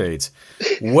 decades.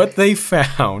 What they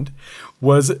found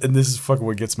was, and this is fucking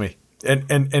what gets me,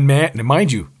 and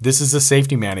mind you, this is a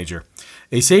safety manager.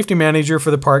 A safety manager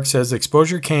for the park says the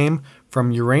exposure came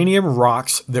from uranium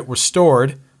rocks that were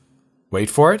stored, wait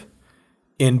for it,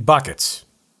 in buckets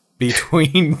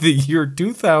between the year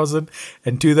 2000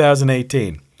 and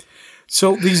 2018.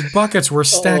 So these buckets were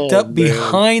stacked up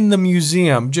behind the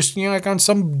museum, just, like on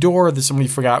some door that somebody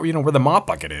forgot, where the mop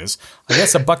bucket is. I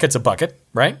guess a bucket's a bucket,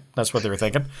 right? That's what they were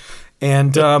thinking.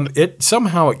 And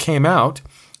it came out,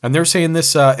 and they're saying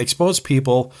this exposed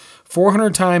people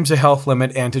 400 times the health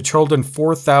limit and to children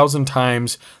 4,000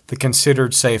 times the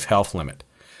considered safe health limit.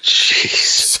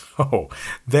 Jeez. So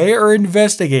they are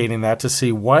investigating that to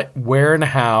see what, where, and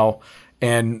how,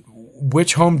 and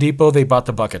which Home Depot they bought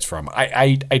the buckets from.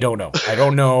 I don't know. I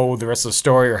don't know the rest of the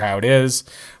story or how it is,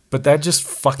 but that just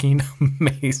fucking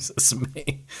amazes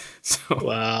me. So,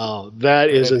 wow, that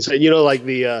is insane. Like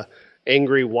the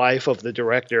angry wife of the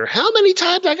director. How many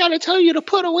times I gotta tell you to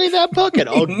put away that bucket?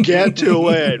 I'll get to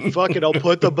it. Fuck it, I'll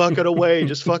put the bucket away.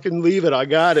 Just fucking leave it. I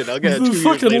got it. 2 years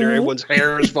later, everyone's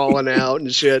hair is falling out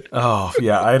and shit. Oh,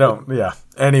 yeah, yeah.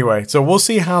 Anyway, so we'll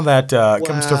see how that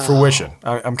comes to fruition.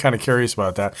 I'm kind of curious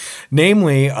about that.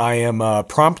 Namely, I am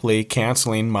promptly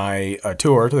canceling my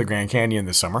tour to the Grand Canyon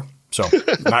this summer. So,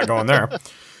 not going there.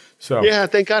 So yeah,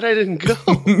 thank God I didn't go.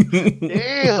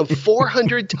 Damn,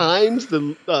 400 times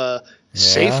the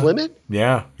safe limit?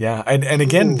 Yeah. And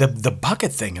again, the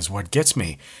bucket thing is what gets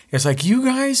me. It's like, you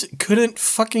guys couldn't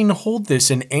fucking hold this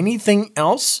in anything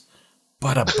else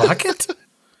but a bucket?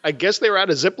 I guess they were out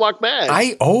of Ziploc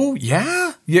bags.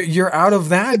 Yeah. You're out of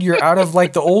that. You're out of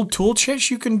the old tool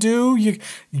chest you can do.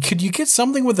 Could you get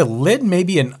something with a lid?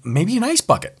 Maybe an ice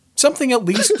bucket. Something at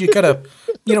least you could have,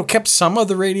 kept some of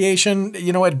the radiation,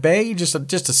 at bay, just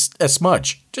a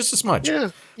smudge. Just a smudge.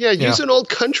 Yeah, use an old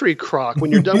country crock when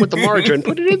you're done with the margarine.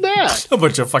 Put it in that. A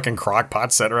bunch of fucking crock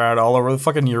pots sitting around all over the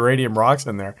fucking uranium rocks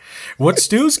in there. What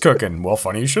stew's cooking? Well,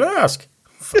 funny you should ask.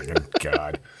 Fucking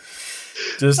God.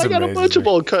 I got a bunch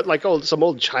of some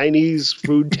old Chinese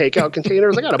food takeout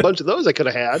containers. I got a bunch of those I could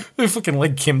have had. They're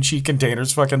fucking kimchi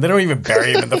containers. They don't even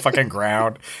bury them in the fucking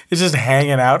ground. It's just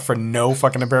hanging out for no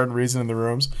fucking apparent reason in the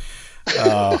rooms.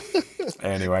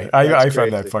 Anyway, I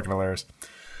found that fucking hilarious.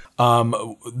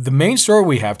 The main story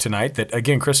we have tonight that,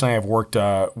 again, Chris and I have worked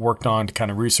on to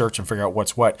kind of research and figure out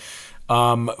what's what.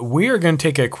 We are going to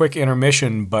take a quick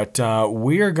intermission, but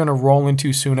we are going to roll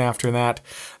into soon after that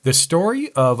the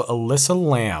story of Elisa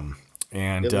Lam.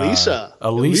 And Elisa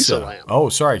Lam. Oh,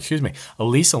 sorry, excuse me.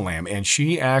 Elisa Lam. And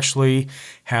she actually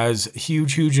has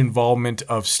huge involvement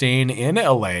of staying in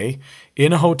LA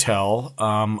in a hotel.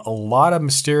 A lot of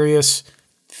mysterious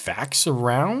facts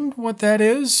around what that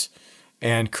is.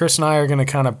 And Chris and I are going to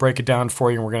kind of break it down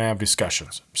for you, and we're going to have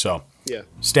discussions. So,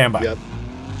 stand by. Yep.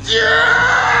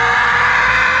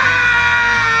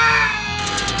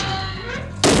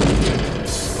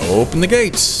 Open the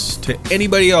gates to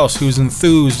anybody else who's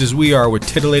enthused as we are with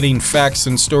titillating facts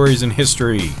and stories in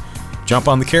history. Jump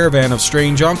on the caravan of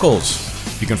Strange Uncles.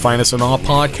 You can find us on all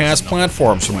podcast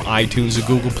platforms from iTunes to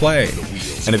Google Play.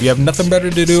 And if you have nothing better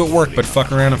to do at work but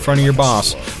fuck around in front of your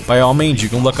boss, by all means, you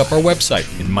can look up our website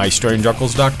at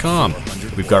mystrangeUncles.com.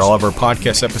 We've got all of our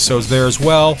podcast episodes there as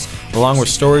well, along with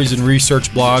stories and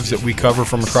research blogs that we cover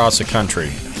from across the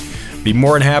country. Be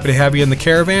more than happy to have you in the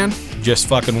caravan. Just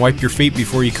fucking wipe your feet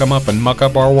before you come up and muck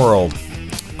up our world.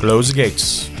 Close the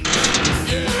gates.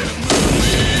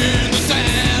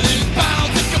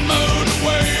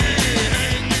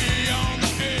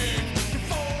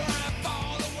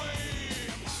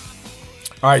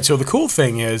 All right, so the cool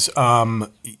thing is,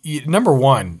 number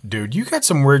one, dude, you got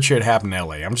some weird shit happen in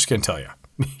LA. I'm just going to tell you.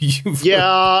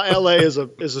 Yeah, LA is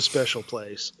a special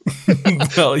place.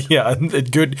 Well, yeah, a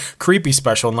good creepy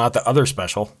special, not the other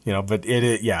special, but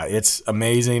it's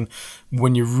amazing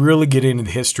when you really get into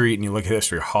the history and you look at the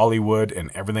history of Hollywood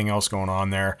and everything else going on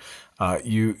there.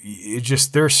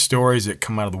 There's stories that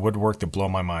come out of the woodwork that blow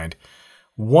my mind.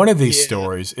 One of these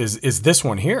stories is this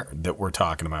one here that we're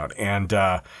talking about. And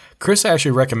Chris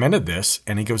actually recommended this,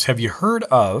 and he goes, have you heard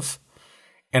of,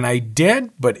 and I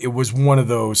did, but it was one of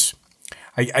those,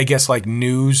 I guess like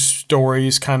news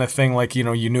stories kind of thing. Like, you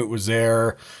knew it was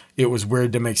there. It was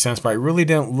weird to make sense, but I really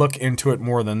didn't look into it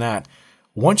more than that.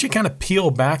 Once you kind of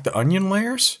peel back the onion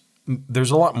layers,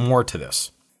 there's a lot more to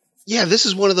this. Yeah, this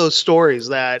is one of those stories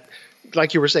that,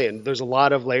 like you were saying, there's a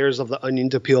lot of layers of the onion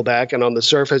to peel back. And on the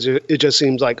surface, it just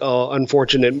seems like,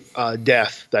 unfortunate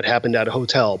death that happened at a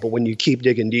hotel. But when you keep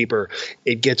digging deeper,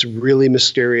 it gets really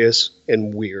mysterious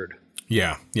and weird.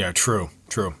 Yeah, true.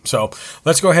 So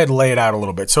let's go ahead and lay it out a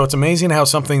little bit. So it's amazing how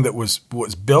something that was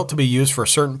built to be used for a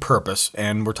certain purpose,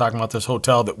 and we're talking about this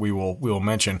hotel that we will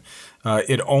mention,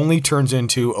 it only turns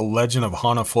into a legend of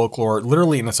haunted folklore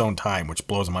literally in its own time, which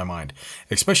blows my mind,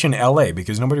 especially in LA,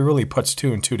 because nobody really puts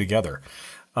two and two together.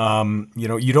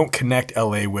 You don't connect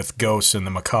LA with ghosts and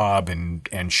the macabre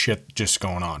and shit just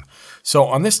going on. So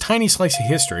on this tiny slice of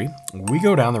history, we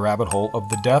go down the rabbit hole of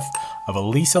the death of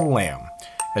Elisa Lam,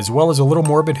 as well as a little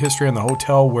morbid history on the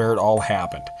hotel where it all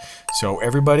happened. So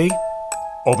everybody,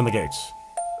 open the gates.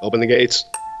 Open the gates.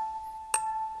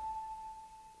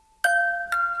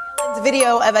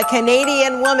 Video of a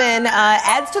Canadian woman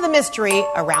adds to the mystery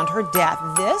around her death.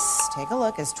 This, take a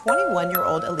look, is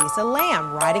 21-year-old Elisa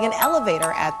Lam riding an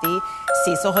elevator at the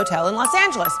Cecil Hotel in Los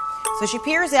Angeles. So she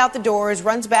peers out the doors,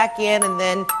 runs back in, and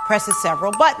then presses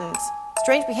several buttons.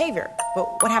 Strange behavior.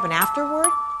 But what happened afterward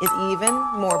is even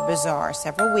more bizarre.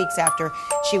 Several weeks after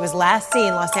she was last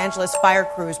seen, Los Angeles fire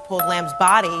crews pulled Lam's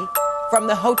body from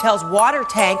the hotel's water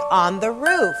tank on the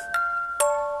roof.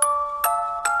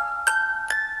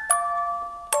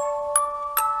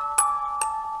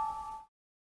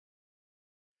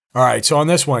 All right, so on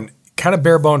this one, kind of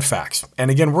bare bone facts. And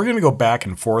again, we're going to go back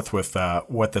and forth with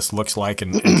what this looks like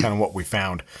and kind of what we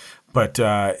found. But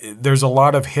there's a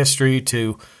lot of history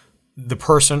to the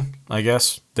person, I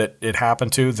guess, that it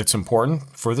happened to that's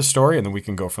important for the story, and then we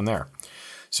can go from there.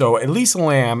 So Elisa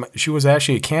Lam, she was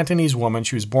actually a Cantonese woman.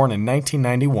 She was born in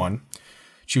 1991.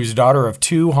 She was a daughter of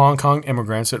two Hong Kong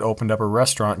immigrants that opened up a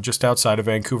restaurant just outside of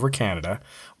Vancouver, Canada,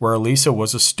 where Elisa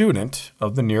was a student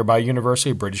of the nearby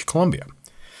University of British Columbia.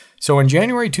 So in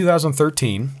January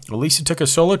 2013, Elisa took a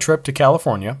solo trip to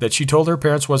California that she told her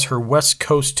parents was her West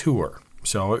Coast tour.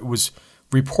 So it was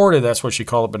reported, that's what she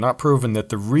called it, but not proven, that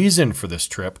the reason for this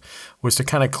trip was to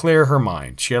kind of clear her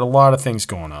mind. She had a lot of things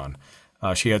going on.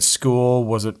 She had school,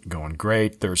 wasn't going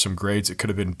great. There were some grades that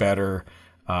could have been better.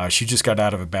 She just got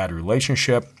out of a bad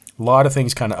relationship. A lot of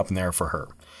things kind of up in there for her.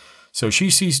 So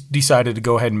she decided to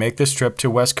go ahead and make this trip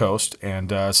to West Coast, and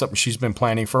something she's been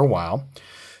planning for a while.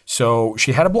 So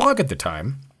she had a blog at the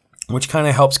time, which kind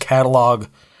of helps catalog,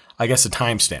 I guess, a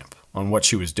timestamp on what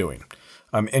she was doing.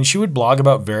 And she would blog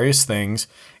about various things,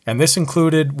 and this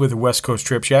included with the West Coast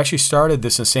trip. She actually started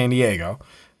this in San Diego,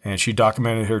 and she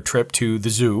documented her trip to the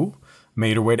zoo,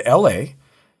 made her way to LA,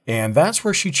 and that's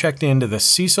where she checked into the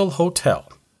Cecil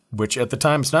Hotel, which at the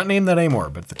time, it's not named that anymore,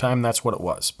 but at the time that's what it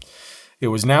was. It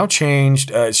was now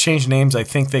changed. It's changed names, I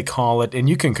think they call it, and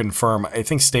you can confirm, I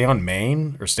think Stay on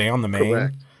Main or Stay on the Main.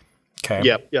 Correct.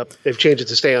 Okay. Yep. They've changed it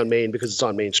to Stay on Main because it's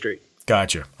on Main Street.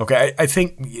 Gotcha. Okay. I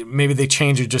think maybe they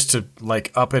changed it just to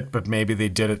like up it, but maybe they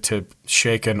did it to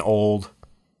shake an old,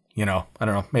 I don't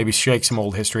know, maybe shake some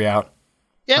old history out.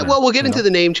 Yeah, well, we'll get into the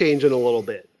name change in a little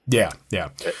bit. Yeah. Yeah.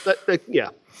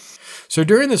 So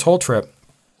during this whole trip,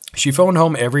 she phoned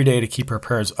home every day to keep her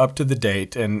parents up to the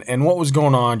date and what was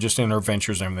going on just in her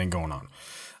ventures and everything going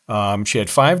on. She had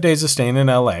 5 days of staying in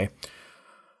LA.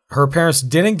 Her parents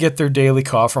didn't get their daily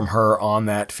call from her on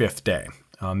that 5th day.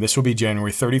 This will be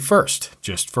January 31st,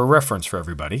 just for reference for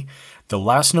everybody. The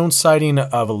last known sighting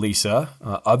of Elisa,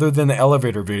 other than the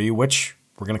elevator video, which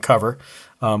we're going to cover,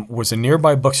 was a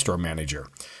nearby bookstore manager.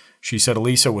 She said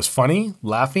Elisa was funny,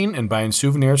 laughing, and buying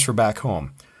souvenirs for back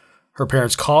home. Her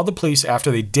parents called the police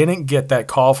after they didn't get that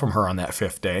call from her on that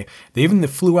 5th day. They even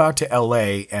flew out to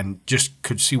LA and just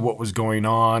could see what was going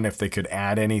on, if they could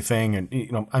add anything.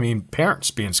 And,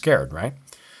 parents being scared, right?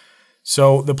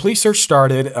 So the police search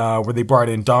started where they brought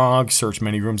in dogs, searched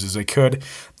many rooms as they could.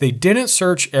 They didn't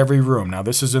search every room. Now,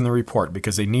 this is in the report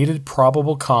because they needed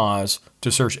probable cause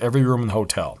to search every room in the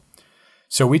hotel.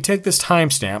 So we take this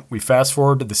timestamp, we fast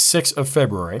forward to the 6th of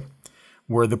February,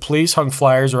 where the police hung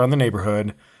flyers around the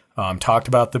neighborhood, talked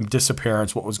about the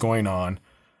disappearance, what was going on.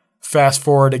 Fast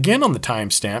forward again on the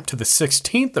timestamp to the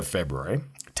 16th of February,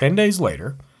 10 days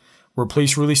later, where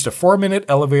police released a 4-minute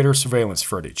elevator surveillance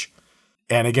footage.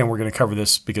 And again, we're going to cover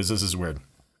this because this is weird.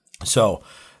 So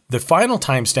the final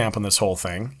timestamp on this whole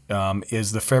thing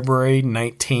is the February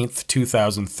 19th,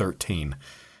 2013.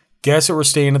 Guests that were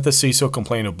staying at the Cecil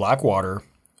complained of black water,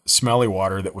 smelly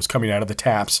water that was coming out of the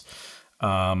taps.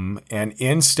 And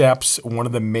in steps one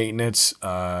of the maintenance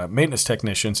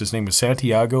technicians. His name was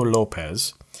Santiago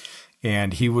Lopez.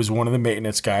 And he was one of the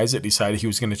maintenance guys that decided he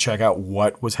was going to check out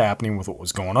what was happening with what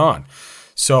was going on.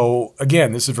 So,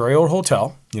 again, this is a very old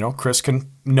hotel. You know, Chris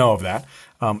can know of that.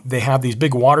 They have these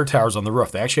big water towers on the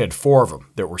roof. They actually had 4 of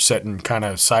them that were sitting kind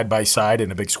of side by side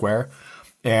in a big square.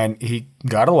 And he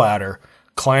got a ladder,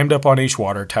 climbed up on each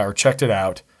water tower, checked it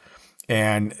out.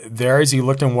 And there, as he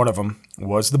looked in one of them,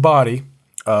 was the body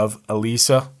of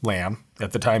Elisa Lam.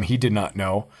 At the time, he did not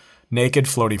know. Naked,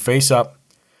 floating face up.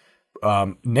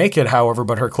 Naked, however,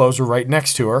 but her clothes were right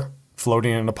next to her,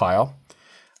 floating in a pile.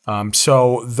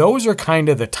 So those are kind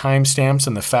of the timestamps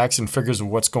and the facts and figures of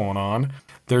what's going on.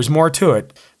 There's more to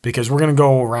it because we're going to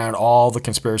go around all the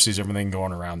conspiracies, everything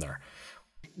going around there.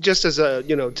 Just as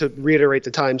to reiterate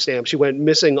the timestamp, she went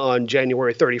missing on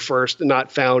January 31st,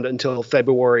 not found until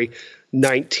February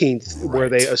 19th, where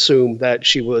they assume that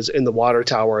she was in the water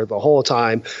tower the whole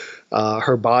time.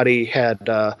 Her body had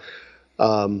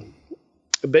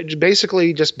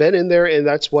basically just been in there, and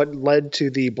that's what led to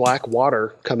the black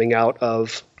water coming out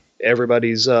of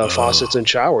everybody's faucets and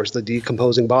showers, the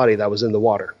decomposing body that was in the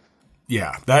water.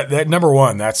 Yeah, that number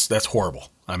one, that's horrible.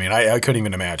 I mean, I couldn't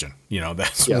even imagine.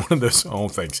 That's one of those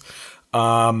old things.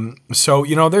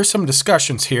 So, there's some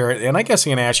discussions here, and I guess I'm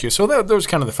going to ask you, so those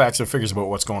kind of the facts and figures about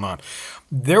what's going on.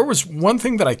 There was one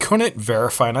thing that I couldn't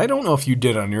verify, and I don't know if you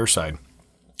did on your side.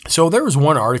 So there was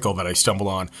one article that I stumbled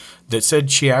on that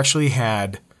said she actually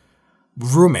had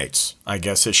roommates, I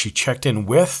guess, that she checked in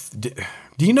with.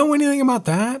 Do you know anything about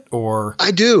that? Or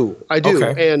I do.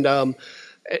 Okay. And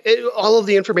all of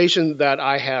the information that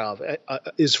I have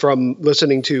is from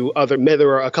listening to there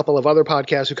are a couple of other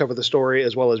podcasts who cover the story,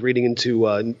 as well as reading into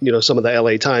some of the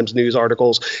LA Times news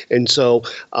articles. And so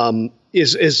I'm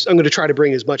going to try to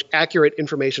bring as much accurate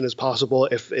information as possible.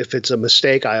 If it's a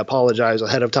mistake, I apologize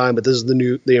ahead of time, but this is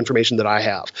the information that I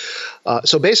have.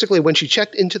 So basically, when she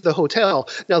checked into the hotel,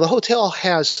 now the hotel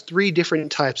has 3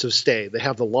 different types of stay. They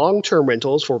have the long-term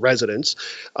rentals for residents.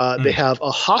 They have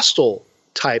a hostel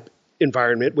type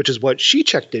environment, which is what she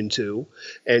checked into,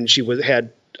 and she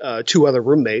had 2 other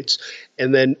roommates.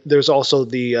 And then there's also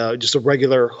the just a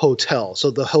regular hotel.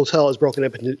 So the hotel is broken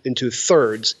up into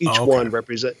thirds. Each one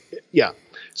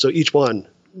so each one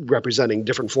representing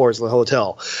different floors of the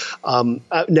hotel.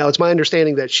 Now it's my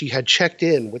understanding that she had checked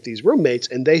in with these roommates,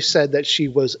 and they said that she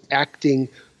was acting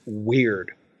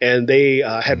weird. And they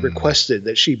had requested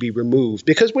that she be removed,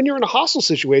 because when you're in a hostel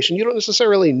situation, you don't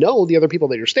necessarily know the other people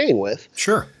that you're staying with.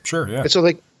 Sure, yeah. And so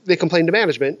they complained to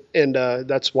management, and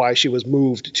that's why she was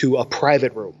moved to a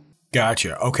private room.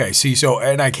 Gotcha. Okay. See,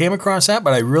 and I came across that,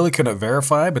 but I really couldn't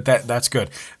verify, but that's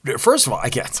good. First of all, I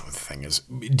guess the thing is,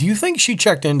 do you think she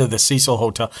checked into the Cecil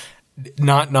Hotel,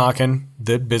 not knocking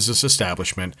the business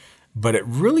establishment, but it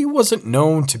really wasn't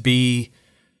known to be,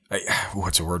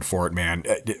 what's the word for it, man?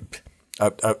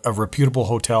 A reputable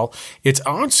hotel. It's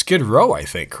on Skid Row, I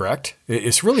think, correct?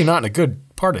 It's really not in a good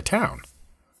part of town.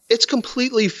 It's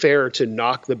completely fair to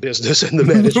knock the business and the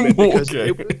management because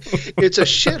it's a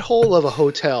shithole of a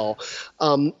hotel.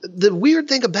 The weird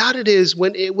thing about it is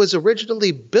when it was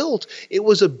originally built, it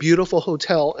was a beautiful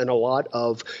hotel, and a lot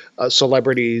of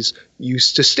celebrities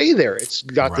used to stay there. It's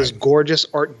got this gorgeous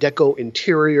Art Deco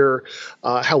interior.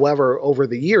 However, over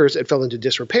the years, it fell into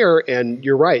disrepair, and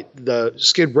you're right, the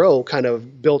Skid Row kind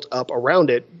of built up around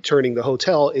it, turning the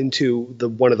hotel into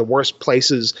one of the worst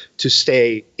places to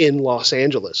stay in Los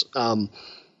Angeles.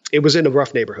 It was in a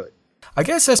rough neighborhood. I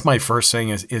guess that's my first thing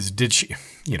is did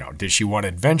she want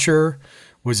adventure?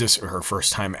 Was this her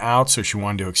first time out, so she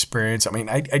wanted to experience? I mean,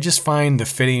 I just find the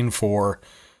fitting for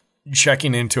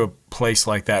checking into a place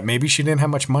like that. Maybe she didn't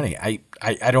have much money.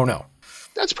 I don't know.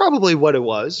 That's probably what it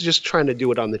was, just trying to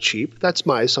do it on the cheap. That's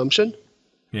my assumption.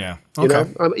 Yeah.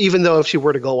 Okay. Even though if she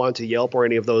were to go on to Yelp or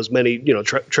any of those many,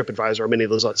 TripAdvisor or many of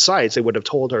those sites, they would have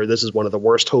told her this is one of the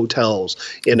worst hotels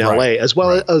in LA, as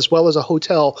well as a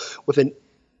hotel with a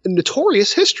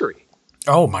notorious history.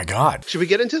 Oh my God. Should we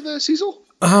get into the Cecil?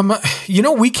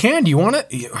 We can. Do you want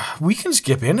to? We can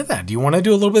skip into that. Do you want to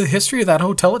do a little bit of history of that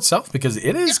hotel itself, because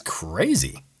it is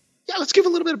crazy? Yeah, let's give a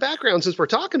little bit of background since we're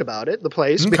talking about it, the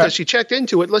place, because she checked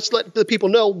into it. Let's let the people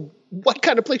know what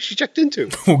kind of place she checked into.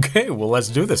 Okay, well, let's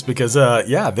do this because,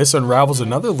 this unravels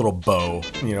another little bow,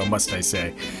 must I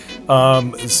say.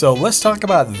 So let's talk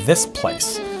about this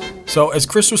place. So as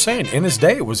Chris was saying, in his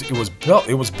day, it was built.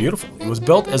 It was beautiful. It was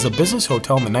built as a business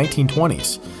hotel in the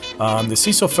 1920s. The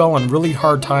Cecil fell on really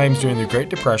hard times during the Great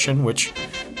Depression, which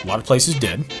a lot of places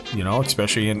did,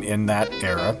 especially in that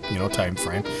era, time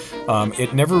frame.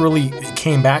 It never really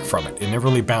came back from it. It never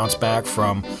really bounced back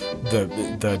from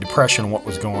the depression and what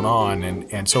was going on,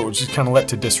 and so it was just kind of let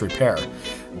to disrepair.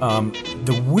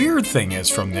 The weird thing is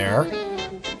from there,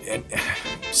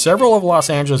 several of Los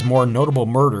Angeles' more notable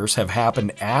murders have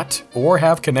happened at or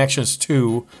have connections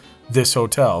to this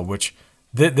hotel, which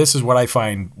this is what I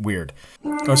find weird.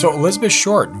 So Elizabeth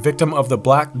Short, victim of the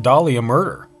Black Dahlia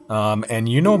murder. And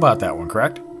you know about that one,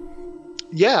 correct?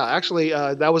 Yeah, actually,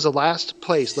 that was the last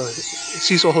place. The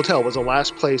Cecil Hotel was the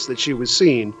last place that she was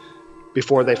seen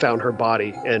before they found her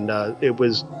body. And it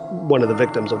was one of the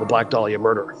victims of the Black Dahlia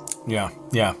murder. Yeah.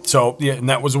 So, and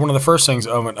that was one of the first things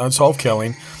of an unsolved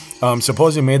killing.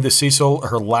 Supposedly made the Cecil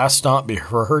her last stop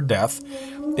before her death.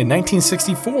 In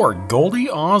 1964, Goldie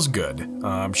Osgood,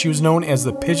 she was known as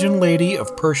the Pigeon Lady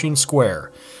of Pershing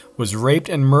Square, was raped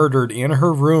and murdered in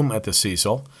her room at the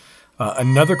Cecil.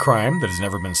 Another crime that has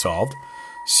never been solved.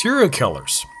 Serial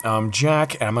killers.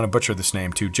 Jack, I'm going to butcher this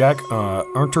name too, Jack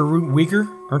Unterweger?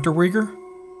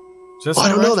 I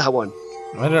don't know that one.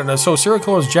 I don't know. So serial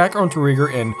killers Jack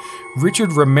Unterweger and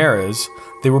Richard Ramirez,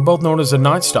 they were both known as the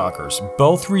Night Stalkers.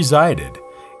 Both resided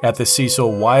at the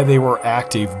Cecil while they were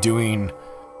active doing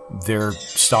their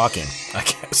stalking, I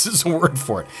guess is the word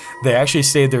for it. They actually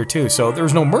stayed there too. So there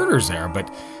was no murders there,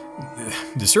 but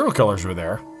the serial killers were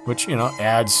there, which,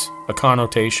 adds a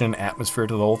connotation, atmosphere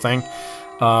to the whole thing.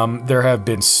 There have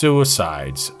been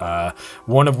suicides,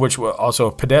 one of which was also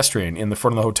a pedestrian in the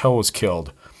front of the hotel was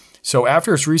killed. So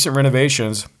after its recent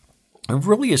renovations, it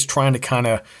really is trying to kind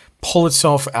of pull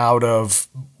itself out of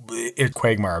its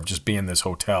quagmire of just being this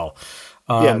hotel.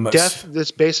 Death.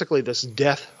 This basically this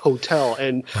death hotel,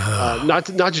 and not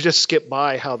to just skip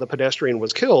by how the pedestrian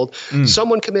was killed.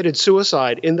 Someone committed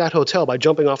suicide in that hotel by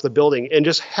jumping off the building and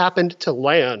just happened to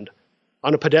land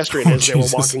on a pedestrian as they were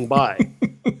walking by.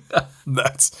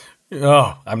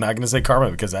 I'm not going to say karma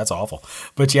because that's awful.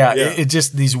 But it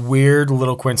just these weird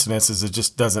little coincidences. It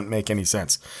just doesn't make any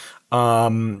sense.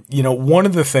 One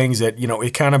of the things that,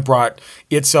 it kind of brought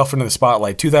itself into the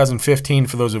spotlight, 2015,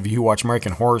 for those of you who watch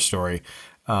American Horror Story,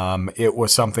 it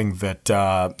was something that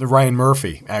Ryan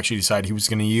Murphy actually decided he was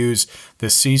going to use the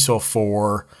Cecil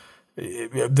for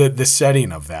the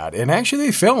setting of that. And actually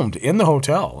they filmed in the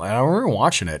hotel, and I remember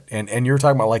watching it, and you were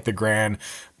talking about like the grand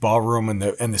ballroom and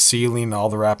the ceiling and all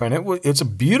the wrapping. It's a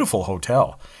beautiful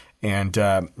hotel. And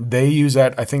they use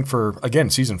that, I think, for, again,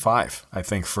 season 5, I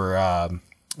think, for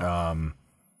American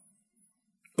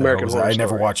Horror Story. I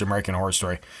never watched American Horror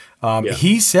Story.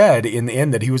 He said in the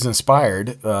end that he was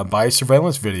inspired by a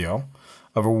surveillance video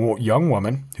of a young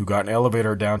woman who got in an elevator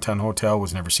at a downtown hotel,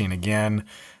 was never seen again.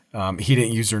 He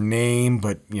didn't use her name,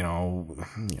 but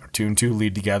two and two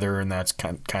lead together, and that's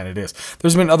kind of it is.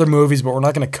 There's been other movies, but we're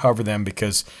not going to cover them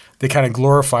because they kind of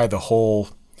glorify the whole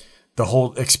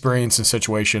experience and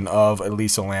situation of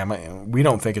Elisa Lam, and we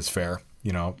don't think it's fair.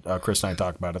 Chris and I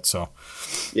talked about it. So,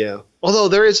 yeah. Although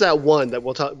there is that one that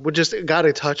we just got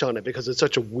to touch on it because it's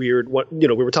such a weird one. We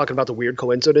were talking about the weird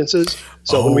coincidences.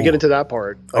 So when we get into that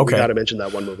part, we got to mention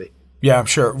that one movie. Yeah,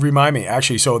 sure. Remind me,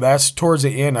 actually. So that's towards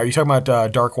the end. Are you talking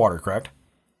about Dark Water, correct?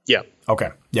 Yeah. Okay.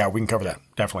 Yeah, we can cover that.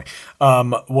 Definitely.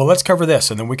 Well, let's cover this,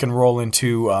 and then we can roll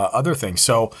into other things.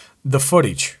 So the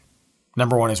footage,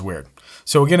 number one, is weird.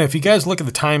 So again, if you guys look at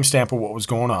the timestamp of what was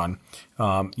going on,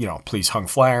 police hung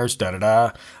flyers,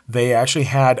 They actually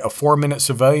had a 4-minute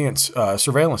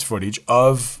surveillance footage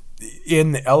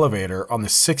in the elevator on the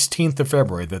 16th of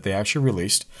February that they actually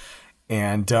released.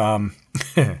 And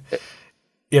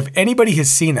if anybody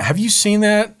has seen that, have you seen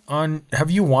that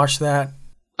have you watched that?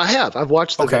 I have. I've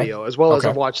watched the video as well as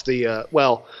I've watched the,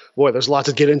 there's a lot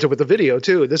to get into with the video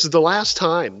too. This is the last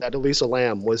time that Elisa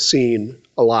Lam was seen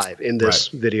alive in this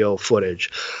video footage.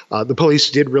 The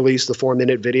police did release the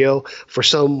 4-minute video. For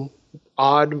some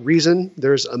odd reason,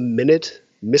 there's a minute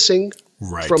missing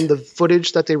from the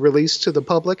footage that they released to the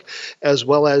public, as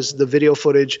well as the video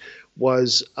footage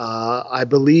was, I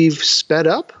believe, sped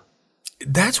up.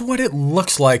 That's what it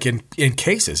looks like in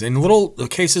cases, in little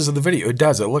cases of the video. It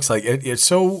does. It looks like it's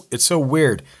so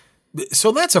weird.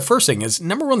 So that's the first thing is,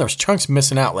 number one, there's chunks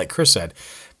missing out, like Chris said.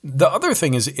 The other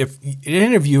thing is, if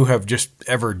any of you have just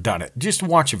ever done it, just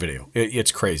watch a video.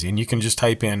 It's crazy. And you can just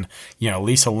type in,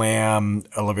 Lisa Lam,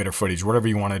 elevator footage, whatever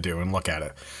you want to do, and look at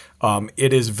it.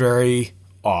 It is very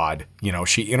odd.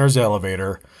 She enters the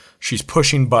elevator. She's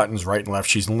pushing buttons right and left.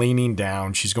 She's leaning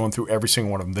down. She's going through every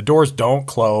single one of them. The doors don't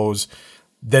close.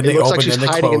 Then they open, like she's and they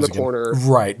hiding close in the again. corner.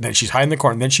 Right. Then she's hiding in the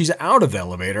corner. Then she's out of the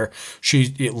elevator.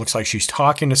 It looks like she's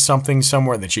talking to something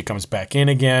somewhere. Then she comes back in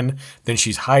again. Then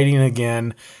she's hiding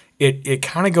again. It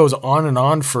kind of goes on and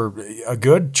on for a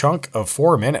good chunk of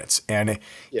 4 minutes. And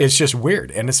it's just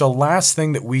weird. And it's the last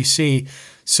thing that we see.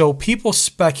 So people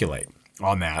speculate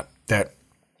on that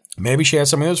maybe she had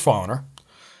something that was following her.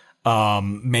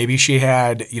 Maybe she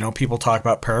had, people talk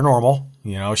about paranormal.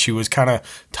 She was kind of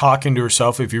talking to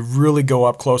herself. If you really go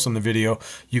up close on the video,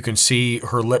 you can see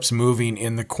her lips moving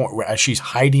in the corner as she's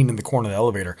hiding in the corner of the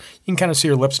elevator. You can kind of see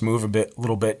her lips move a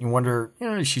little bit. You wonder,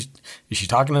 is she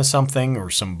talking to something or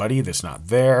somebody that's not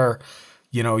there?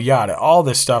 Yada, all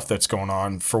this stuff that's going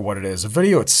on for what it is. The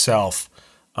video itself.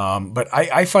 But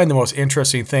I find the most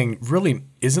interesting thing really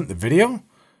isn't the video.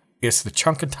 It's the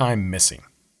chunk of time missing.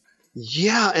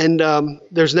 Yeah, and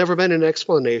there's never been an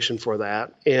explanation for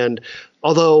that. And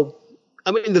although,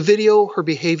 the video, her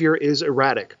behavior is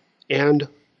erratic and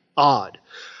odd.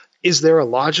 Is there a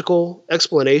logical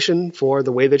explanation for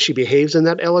the way that she behaves in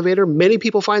that elevator? Many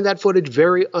people find that footage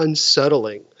very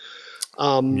unsettling.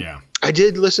 I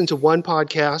did listen to one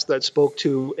podcast that spoke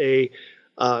to a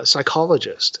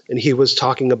psychologist, and he was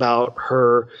talking about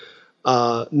her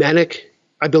manic,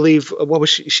 I believe, what was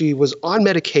she was on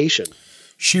medication.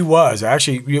 She was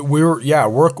actually.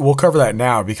 We'll cover that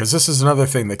now because this is another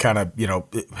thing that kind of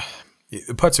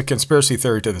it puts a conspiracy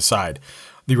theory to the side.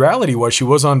 The reality was she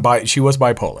was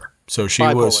bipolar. So she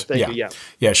was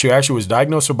she actually was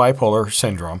diagnosed with bipolar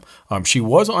syndrome. She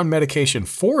was on medication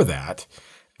for that.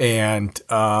 And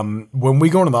when we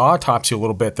go into the autopsy a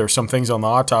little bit, there's some things on the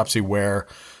autopsy where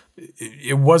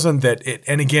it wasn't that it.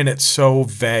 And again, it's so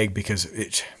vague because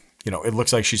it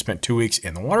looks like she spent 2 weeks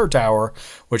in the water tower,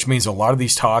 which means a lot of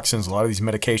these toxins, a lot of these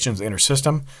medications in her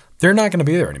system, they're not going to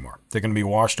be there anymore. They're going to be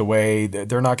washed away.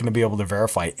 They're not going to be able to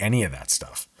verify any of that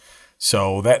stuff.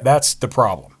 So that's the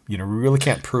problem. We really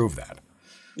can't prove that.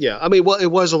 Yeah,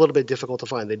 it was a little bit difficult to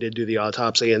find. They did do the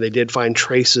autopsy, and they did find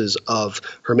traces of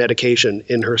her medication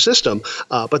in her system.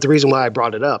 But the reason why I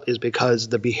brought it up is because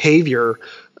the behavior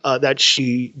that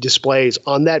she displays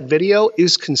on that video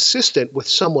is consistent with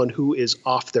someone who is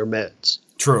off their meds.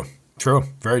 True,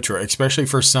 very true. Especially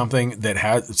for somebody that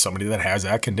has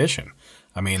that condition.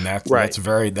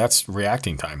 That's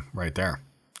reacting time right there,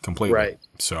 completely. Right.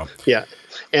 So yeah,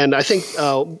 and I think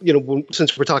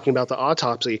since we're talking about the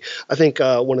autopsy, I think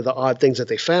one of the odd things that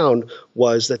they found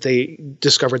was that they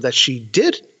discovered that she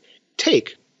did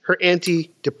take her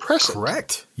antidepressant.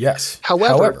 Correct. Yes.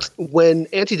 However, when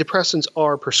antidepressants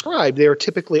are prescribed, they are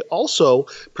typically also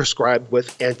prescribed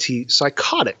with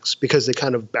antipsychotics because they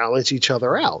kind of balance each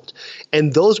other out.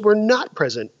 And those were not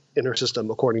present in her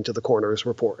system, according to the coroner's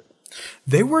report.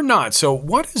 They were not. So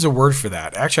what is a word for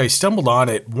that? Actually, I stumbled on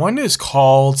it. One is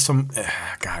called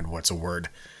what's a word?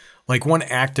 Like one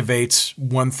activates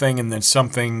one thing and then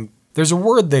something. There's a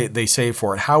word they say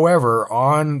for it. However,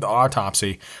 on the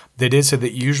autopsy, they did say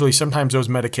that usually sometimes those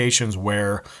medications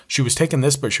where she was taking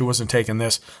this but she wasn't taking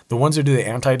this, the ones that do the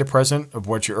antidepressant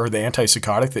or the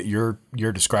antipsychotic that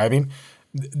you're describing,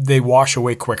 they wash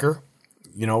away quicker,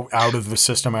 out of the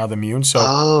system, out of the immune.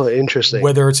 So interesting.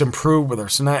 Whether it's improved, whether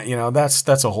it's not,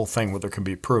 that's a whole thing whether it can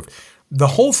be proved. The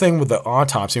whole thing with the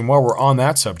autopsy, and while we're on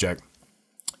that subject,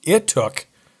 it took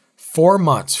 4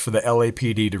 months for the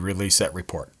LAPD to release that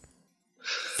report.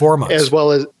 4 months. As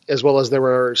well as there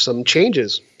were some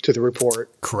changes to the report.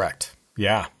 Correct.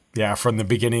 Yeah. Yeah. From the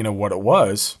beginning of what it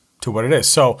was to what it is.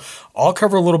 So I'll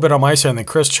cover a little bit on my side and then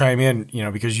Chris chime in,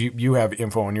 because you have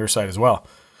info on your side as well.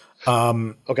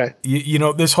 Okay.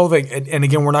 This whole thing, and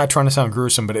again, we're not trying to sound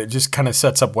gruesome, but it just kind of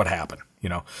sets up what happened,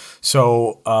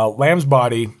 So Lamb's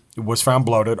body was found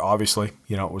bloated, obviously.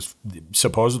 It was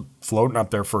supposed floating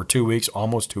up there for 2 weeks,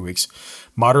 almost 2 weeks,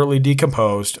 moderately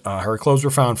decomposed. Her clothes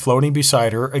were found floating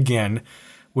beside her, again,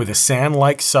 with a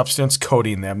sand-like substance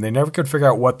coating them. They never could figure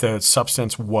out what the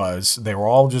substance was. They were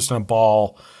all just in a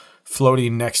ball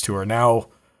floating next to her. Now,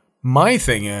 my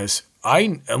thing is,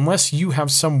 unless you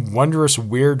have some wondrous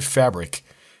weird fabric,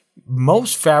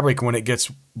 most fabric, when it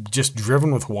gets just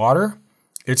driven with water,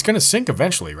 it's going to sink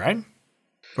eventually, right?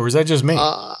 Or is that just me? No,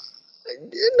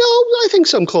 I think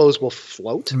some clothes will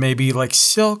float. Maybe like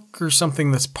silk or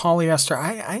something that's polyester.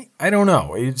 I don't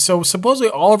know. So supposedly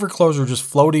all of her clothes are just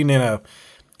floating in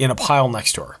a pile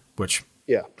next to her. Which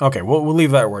okay, we'll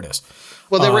leave that where it is.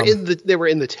 Well, they were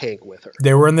in the tank with her.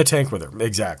 They were in the tank with her,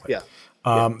 exactly. Yeah.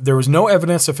 There was no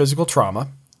evidence of physical trauma.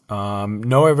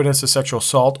 No evidence of sexual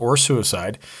assault or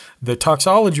suicide. The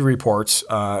toxology reports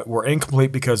were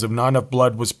incomplete because not enough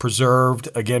blood was preserved,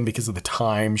 again, because of the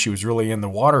time she was really in the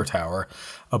water tower.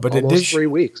 But almost 3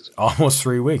 weeks. Almost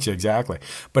 3 weeks, exactly.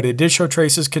 But it did show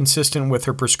traces consistent with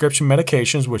her prescription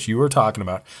medications, which you were talking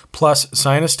about, plus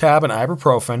sinus tab and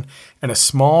ibuprofen, and a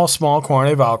small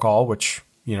quantity of alcohol, which,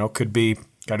 could be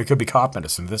cough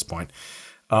medicine at this point.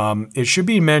 It should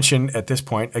be mentioned at this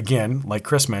point, again, like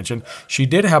Chris mentioned, she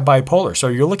did have bipolar. So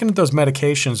you're looking at those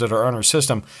medications that are on her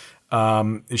system.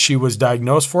 She was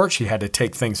diagnosed for it. She had to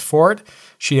take things for it.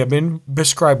 She had been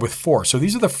prescribed with 4. So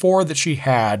these are the 4 that she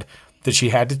had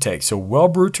to take. So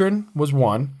Wellbutrin was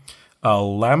one.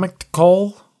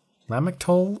 Lamictal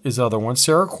is the other one.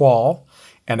 Seroquel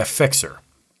and a Fixer.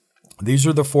 These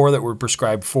are the 4 that were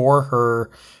prescribed for her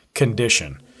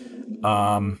condition.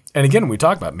 And again, we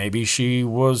talked about maybe she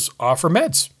was off her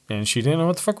meds and she didn't know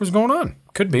what the fuck was going on.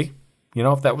 Could be,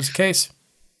 if that was the case.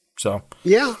 So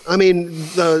yeah, I mean,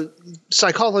 the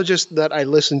psychologist that I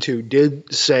listened to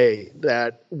did say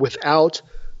that without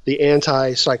the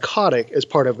antipsychotic as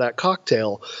part of that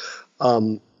cocktail,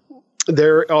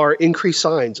 there are increased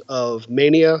signs of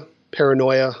mania,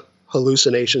 paranoia,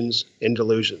 hallucinations, and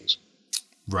delusions.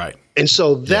 Right. And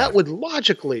so that would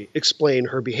logically explain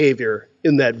her behavior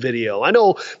in that video. I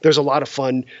know there's a lot of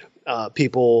fun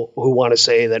people who want to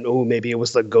say that, maybe it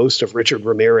was the ghost of Richard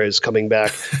Ramirez coming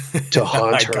back to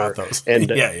haunt her. Got those.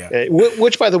 And,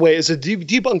 which, by the way, is a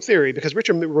debunked theory because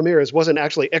Richard Ramirez wasn't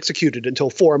actually executed until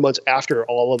 4 months after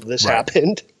all of this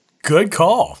happened. Good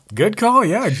call.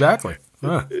 Yeah, exactly.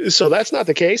 So that's not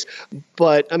the case.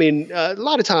 But I mean, a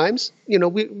lot of times,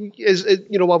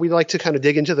 while we like to kind of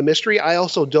dig into the mystery, I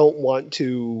also don't want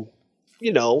to,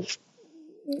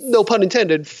 no pun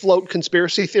intended, float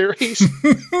conspiracy theories.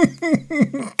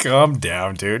 Calm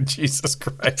down, dude. Jesus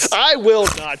Christ. I will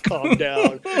not calm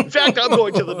down. In fact, I'm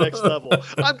going to the next level.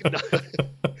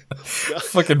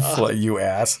 Fucking float, you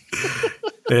ass.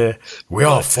 We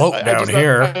all float down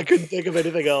here. I couldn't think of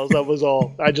anything else. That was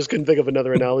all. I just couldn't think of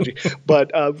another analogy.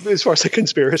 But as far as the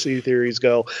conspiracy theories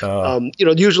go,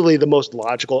 usually the most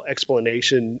logical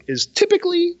explanation is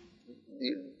typically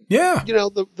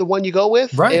the one you go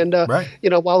with. Right. And,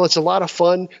 while it's a lot of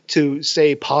fun to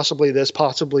say possibly this,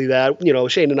 possibly that,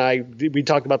 Shane and I, we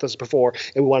talked about this before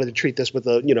and we wanted to treat this with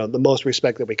the most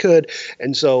respect that we could.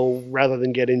 And so rather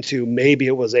than get into maybe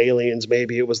it was aliens,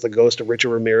 maybe it was the ghost of Richard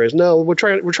Ramirez. No, we're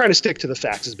trying to stick to the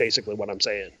facts is basically what I'm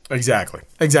saying. Exactly.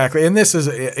 And this is,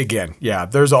 again,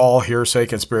 there's all hearsay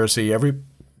conspiracy.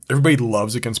 Everybody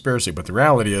loves a conspiracy, but the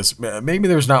reality is maybe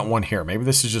there's not one here. Maybe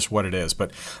this is just what it is.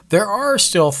 But there are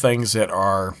still things that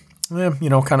are,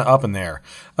 kind of up in there.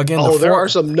 Again, there are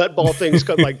some nutball things,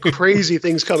 like crazy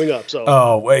things coming up. So.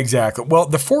 Oh, exactly. Well,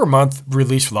 the 4-month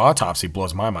release for the autopsy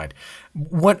blows my mind.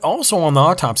 What also on the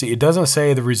autopsy, it doesn't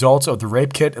say the results of the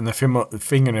rape kit and the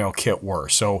fingernail kit were.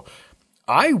 So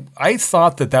I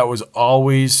thought that was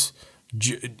always,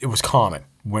 it was common.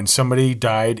 When somebody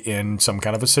died in some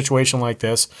kind of a situation like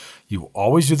this, you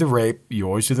always do the rape, you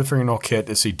always do the fingernail kit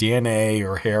to see DNA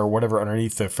or hair or whatever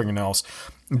underneath the fingernails.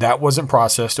 That wasn't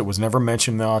processed. It was never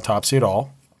mentioned in the autopsy at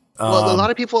all. Well, a lot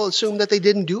of people assume that they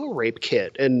didn't do a rape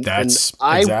kit. And I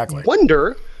exactly.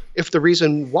 wonder if the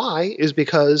reason why is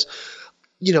because,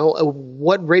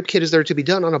 what rape kit is there to be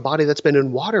done on a body that's been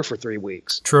in water for 3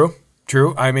 weeks? True.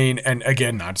 I mean, and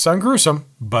again, not to sound gruesome,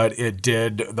 but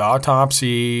the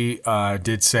autopsy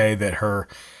did say that her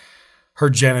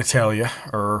genitalia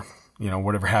or,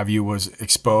 whatever have you was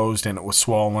exposed and it was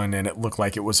swollen and it looked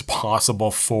like it was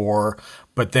possible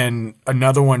but then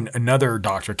another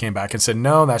doctor came back and said,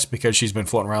 no, that's because she's been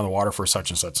floating around the water for such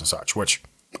and such and such, which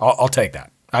I'll take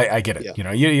that. I get it.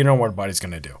 Yeah. You know what a body's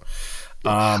going to do.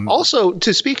 Also,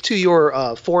 to speak to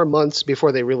your 4 months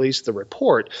before they released the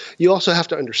report, you also have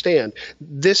to understand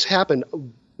this happened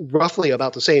roughly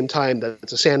about the same time that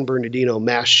the San Bernardino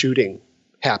mass shooting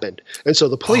happened. And so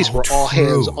the police were all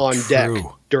hands on deck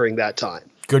during that time.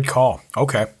 Good call.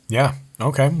 Okay. Yeah.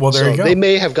 Okay. Well, there you go. They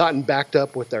may have gotten backed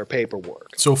up with their paperwork.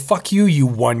 So fuck you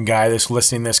one guy that's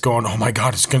listening to this going, oh my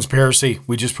God, it's a conspiracy.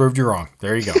 We just proved you wrong.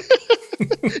 There you go.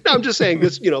 No, I'm just saying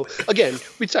this, again,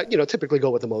 we typically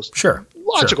go with the most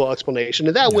logical explanation,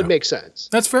 and that would make sense.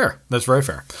 That's fair. That's very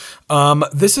fair.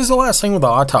 This is the last thing with the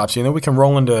autopsy, and then we can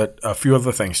roll into a few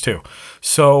other things too.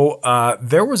 So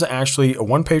there was actually a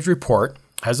 1-page report,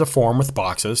 has a form with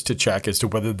boxes to check as to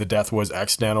whether the death was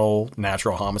accidental,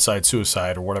 natural, homicide,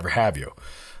 suicide, or whatever have you.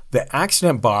 The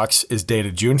accident box is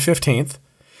dated June 15th,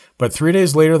 but 3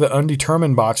 days later, the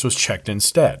undetermined box was checked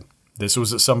instead. This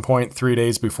was at some point 3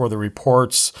 days before the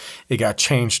reports. It got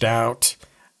changed out.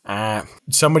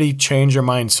 somebody changed their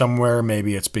mind somewhere.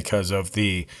 Maybe it's because of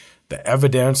the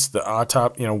evidence, the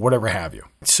autopsy, whatever have you.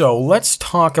 So let's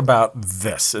talk about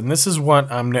this. And this is what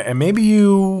and maybe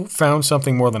you found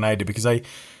something more than I did, because I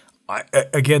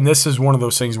again, this is one of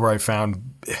those things where I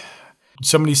found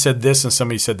somebody said this and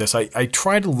somebody said this. I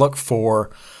tried to look for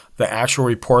the actual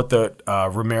report that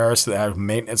Ramirez, the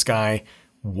maintenance guy,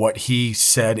 what he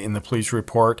said in the police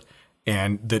report.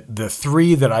 And the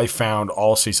three that I found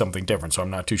all say something different. So I'm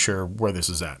not too sure where this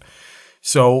is at.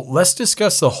 So let's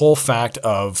discuss the whole fact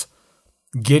of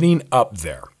getting up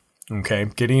there, okay?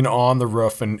 Getting on the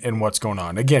roof and what's going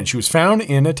on. Again, she was found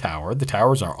in a tower. The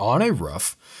towers are on a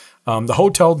roof. The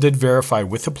hotel did verify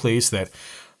with the police that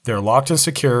they're locked and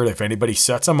secured. If anybody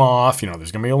sets them off, there's going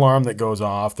to be an alarm that goes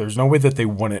off. There's no way that they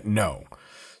wouldn't know.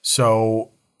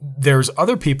 So there's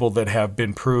other people that have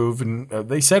been proven,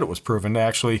 they said it was proven,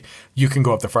 actually, you can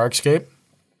go up the fire escape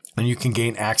and you can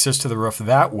gain access to the roof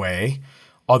that way.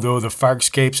 Although the fire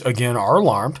escapes, again, are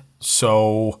alarmed.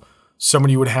 So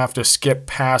somebody would have to skip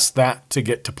past that to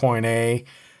get to point A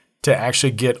to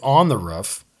actually get on the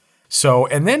roof. So,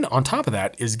 and then on top of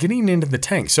that is getting into the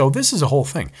tank. So this is a whole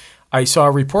thing. I saw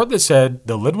a report that said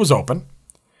the lid was open.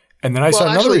 And then I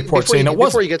saw another report saying it wasn't.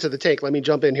 Before you get to the tank, let me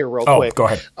jump in here real quick. Go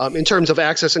ahead. In terms of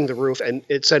accessing the roof and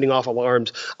it setting off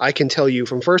alarms, I can tell you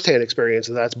from firsthand experience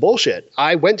that that's bullshit.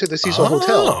 I went to the Cecil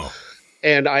Hotel.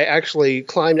 And I actually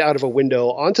climbed out of a window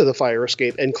onto the fire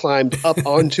escape and climbed up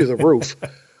onto the roof.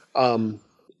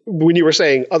 When you were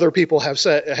saying other people have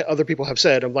said,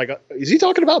 I'm like, is he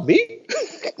talking about me?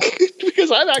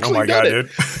 Because I've actually done it. Dude.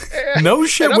 No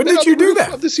shit. When did you do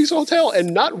that? Of the Cecil Hotel,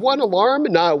 and not one alarm,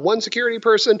 not one security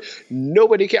person,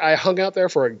 nobody. I hung out there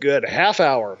for a good half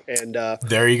hour, and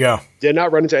there you go. Did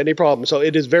not run into any problem. So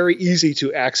it is very easy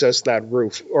to access that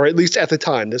roof, or at least at the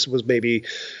time. This was maybe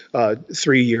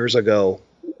 3 years ago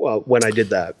when I did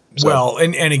that. So. Well,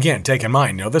 and again, take in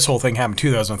mind, this whole thing happened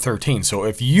in 2013. So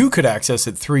if you could access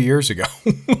it 3 years ago,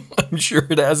 I'm sure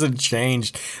it hasn't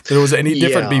changed that it was any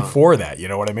different before that. You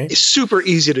know what I mean? It's super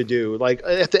easy to do. Like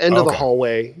at the end of the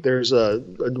hallway, there's a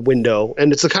window,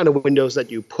 and it's the kind of windows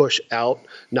that you push out,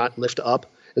 not lift up.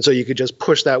 And so you could just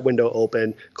push that window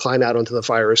open, climb out onto the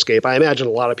fire escape. I imagine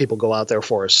a lot of people go out there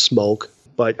for a smoke.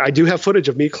 But I do have footage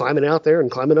of me climbing out there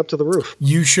and climbing up to the roof.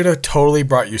 You should have totally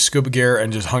brought your scuba gear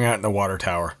and just hung out in the water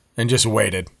tower and just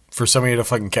waited for somebody to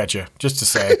fucking catch you, just to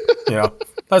say,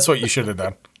 that's what you should have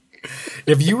done.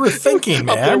 If you were thinking,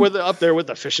 man. Up there with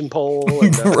the fishing pole.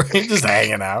 And, right, just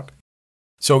hanging out.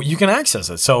 So you can access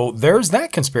it. So there's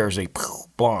that conspiracy.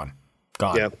 Gone.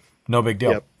 Yep. No big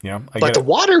deal. Yep. But the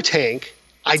water tank,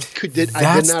 I did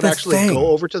not actually go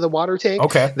over to the water tank.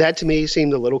 Okay. That to me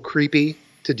seemed a little creepy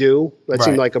to do. That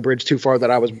seemed like a bridge too far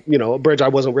that I was, a bridge I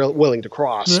wasn't willing to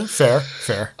cross. Yeah,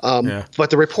 fair.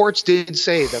 But the reports did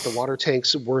say that the water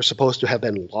tanks were supposed to have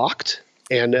been locked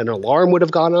and an alarm would have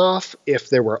gone off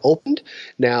if they were opened.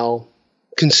 Now,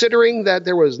 considering that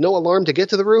there was no alarm to get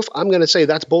to the roof, I'm going to say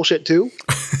that's bullshit too.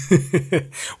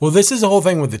 Well, this is the whole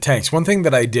thing with the tanks. One thing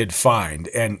that I did find,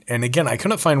 and again, I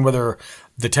couldn't find whether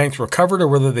the tanks were covered or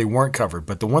whether they weren't covered,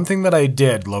 but the one thing that I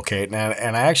did locate, and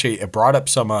I actually it brought up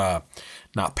some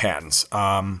not patents.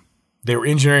 They were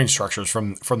engineering structures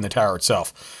from the tower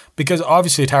itself, because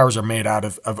obviously towers are made out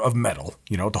of metal,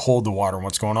 to hold the water and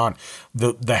what's going on.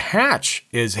 The hatch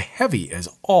is heavy as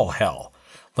all hell.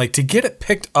 Like to get it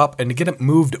picked up and to get it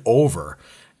moved over.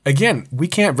 Again, we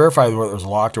can't verify whether it was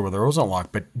locked or whether it wasn't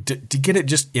locked, but to get it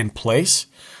just in place.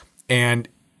 And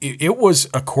it was,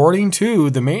 according to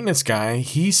the maintenance guy,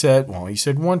 he said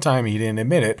one time, he didn't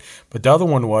admit it, but the other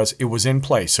one was it was in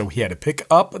place. So he had to pick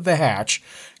up the hatch,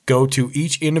 go to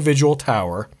each individual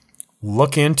tower,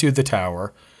 look into the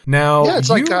tower. Now, it's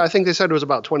I think they said it was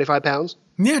about 25 pounds.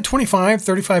 Yeah, 25,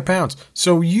 35 pounds.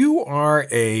 So you are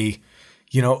a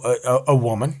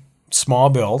woman, small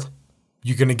build.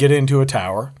 You're going to get into a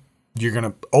tower. You're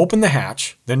going to open the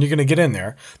hatch. Then you're going to get in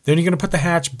there. Then you're going to put the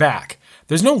hatch back.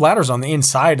 There's no ladders on the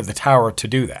inside of the tower to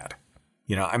do that.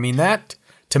 That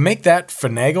to make that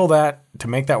finagle that to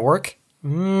make that work.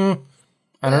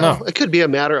 I don't know. It could be a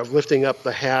matter of lifting up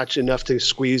the hatch enough to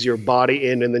squeeze your body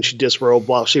in, and then she disrobed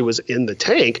while she was in the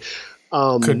tank.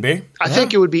 Could be. I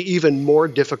think it would be even more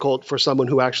difficult for someone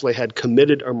who actually had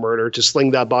committed a murder to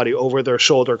sling that body over their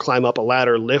shoulder, climb up a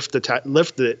ladder, lift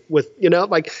it with,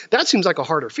 that seems like a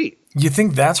harder feat. You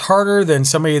think that's harder than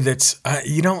somebody that's, I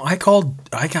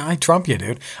trump you,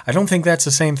 dude. I don't think that's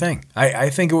the same thing. I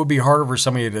think it would be harder for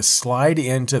somebody to slide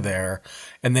into there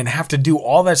and then have to do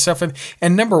all that stuff.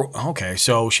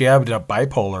 So she had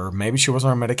bipolar. Maybe she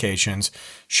wasn't on her medications.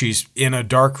 She's in a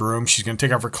dark room. She's going to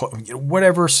take off her clothes,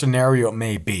 whatever scenario it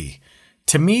may be.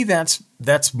 To me, that's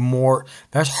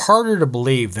harder to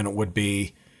believe than it would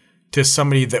be to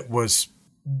somebody that was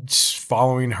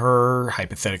following her,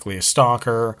 hypothetically a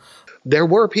stalker. There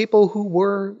were people who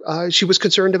were, she was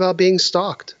concerned about being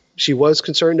stalked. She was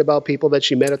concerned about people that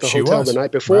she met at the hotel the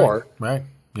night before. Right.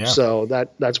 Yeah. So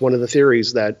that's one of the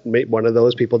theories that one of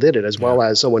those people did it, as well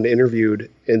as someone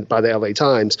interviewed by the LA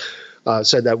Times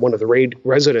said that one of the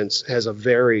residents has a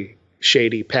very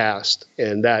shady past,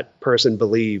 and that person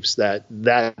believes that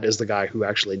is the guy who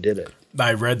actually did it.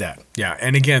 I read that. Yeah.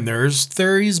 And again, there's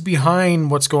theories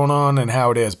behind what's going on and how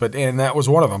it is, and that was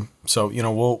one of them. So,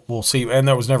 we'll see. And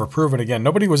that was never proven again.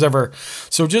 Nobody was ever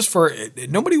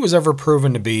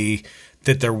proven to be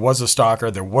that there was a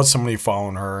stalker, there was somebody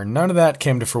following her. None of that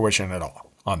came to fruition at all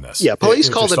on this. Yeah. Police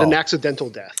called it an accidental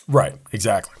death. Right.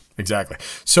 Exactly.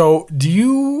 So do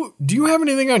you have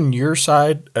anything on your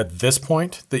side at this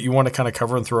point that you want to kind of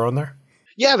cover and throw in there?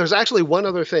 Yeah, there's actually one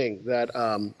other thing that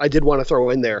I did want to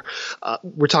throw in there.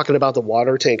 We're talking about the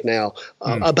water tank now.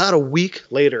 About a week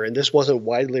later, and this wasn't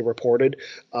widely reported,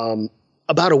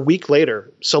 about a week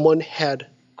later, someone had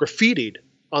graffitied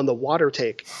on the water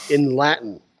tank in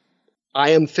Latin, "I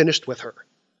am finished with her."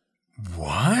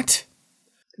 What?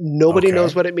 Nobody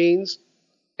knows what it means.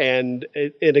 And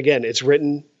again, it's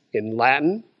written in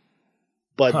Latin,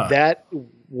 but that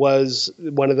was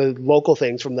one of the local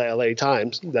things from the LA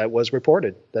Times that was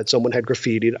reported, that someone had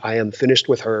graffitied, "I am finished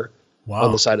with her,"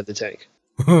 on the side of the tank.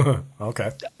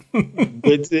 Okay.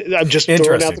 I'm just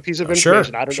throwing out the piece of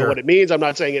information. I don't know what it means. I'm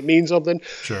not saying it means something,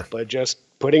 but just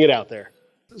putting it out there.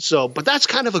 So, but that's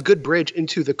kind of a good bridge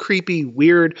into the creepy,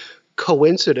 weird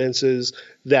coincidences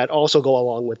that also go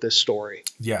along with this story.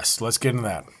 Yes, let's get into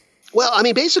that. Well, I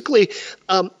mean, basically,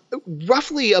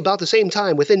 roughly about the same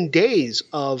time, within days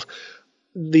of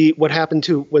what happened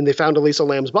to when they found Elisa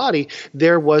Lam's body,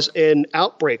 there was an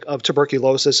outbreak of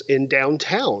tuberculosis in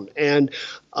downtown. And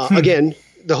again,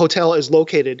 the hotel is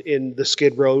located in the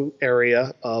Skid Row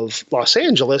area of Los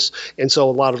Angeles, and so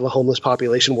a lot of the homeless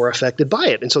population were affected by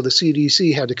it. And so the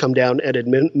CDC had to come down and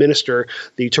administer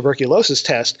the tuberculosis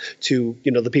test to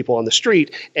the people on the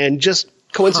street. And just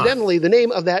coincidentally, the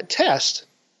name of that test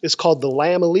is called the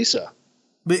Lam Elisa.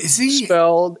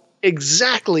 Spelled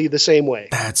exactly the same way.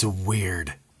 That's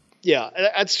weird. Yeah,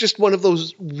 that's just one of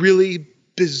those really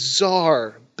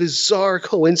bizarre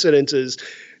coincidences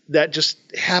that just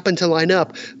happened to line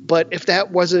up. But if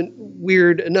that wasn't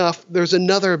weird enough, there's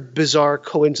another bizarre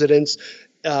coincidence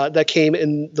that came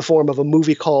in the form of a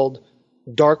movie called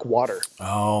Dark Water.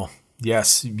 Oh,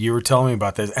 yes. You were telling me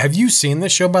about this. Have you seen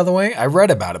this show, by the way? I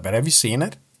read about it, but have you seen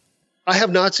it? I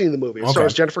have not seen the movie. It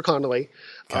stars Jennifer Connelly.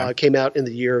 Came out in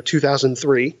the year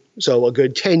 2003, so a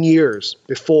good 10 years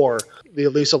before the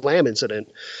Elisa Lam incident.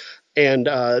 And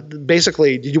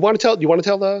basically, do you want to tell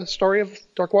the story of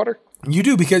Dark Water? You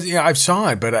do, because I saw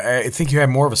it, but I think you have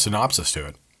more of a synopsis to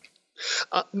it.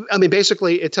 I mean,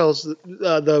 basically, it tells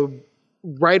the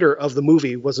writer of the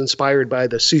movie was inspired by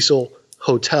the Cecil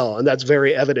Hotel, and that's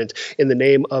very evident in the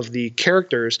name of the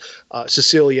characters,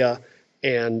 Cecilia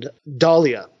and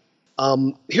Dahlia.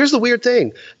 Here's the weird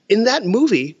thing. In that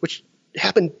movie, which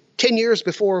happened 10 years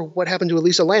before what happened to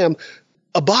Elisa Lam,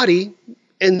 a body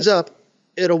ends up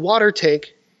in a water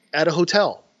tank at a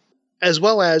hotel, as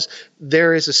well as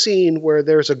there is a scene where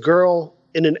there's a girl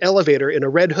in an elevator in a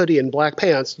red hoodie and black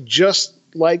pants, just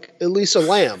like Elisa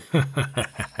Lam.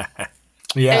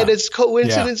 Yeah. And it's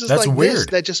coincidences like weird. This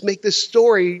that just make this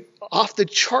story off the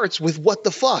charts with what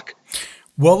the fuck.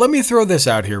 Well, let me throw this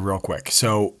out here real quick.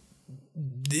 So,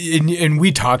 and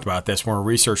we talked about this when we were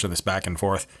researching this back and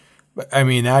forth. I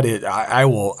mean, that is, I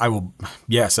will,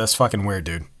 yes, that's fucking weird,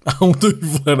 dude.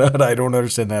 I don't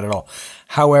understand that at all.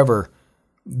 However,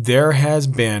 there has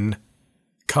been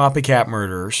copycat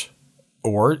murders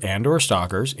or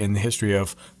stalkers in the history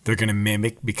of they're going to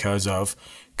mimic because of,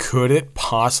 could it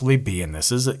possibly be, and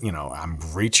this is, I'm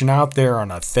reaching out there on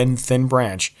a thin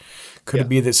branch. Could it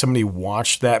be that somebody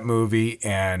watched that movie,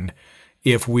 and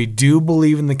if we do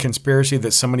believe in the conspiracy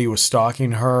that somebody was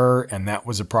stalking her and that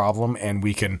was a problem and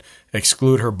we can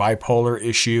exclude her bipolar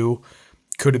issue,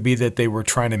 could it be that they were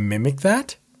trying to mimic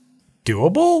that?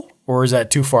 Doable? Or is that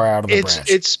too far out of the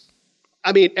branch?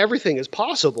 I mean, everything is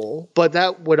possible, but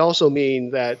that would also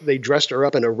mean that they dressed her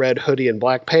up in a red hoodie and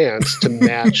black pants to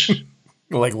match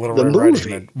like Little the Red movie.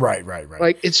 Riding Hood. Right.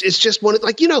 Like it's just one,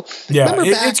 like, yeah,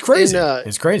 it's crazy.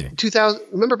 It's crazy.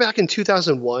 Remember back in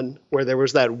 2001 where there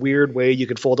was that weird way you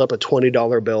could fold up a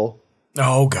 $20 bill?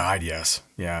 Oh God, yes.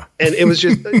 Yeah. And it was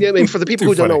just, I mean, for the people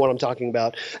who don't know what I'm talking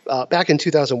about, back in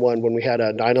 2001 when we had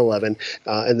a 9/11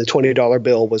 and the $20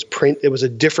 bill was it was a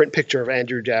different picture of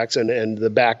Andrew Jackson, and the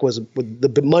back was,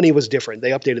 the money was different.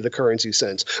 They updated the currency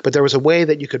since. But there was a way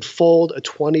that you could fold a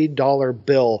 $20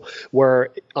 bill where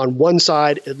on one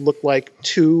side it looked like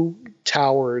two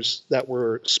towers that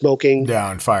were smoking. Yeah,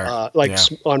 on fire.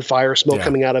 On fire, smoke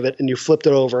coming out of it. And you flipped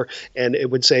it over and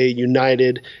it would say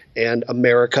United and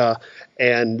America.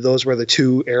 And those were the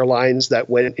two airlines that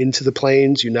went into the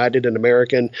planes, United and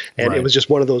American. And it was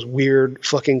just one of those weird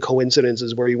fucking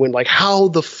coincidences where you went like, how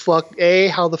the fuck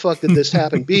did this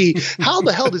happen? B, how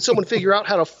the hell did someone figure out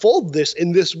how to fold this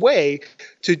in this way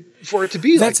for it to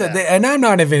be like that? And I'm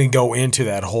not even going to go into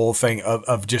that whole thing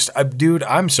of just, dude,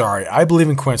 I'm sorry. I believe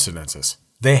in coincidences.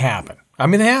 They happen. I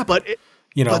mean, they happen.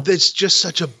 But it's just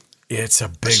such a It's a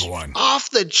big one.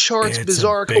 Off the charts,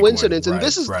 bizarre coincidence. And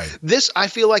this I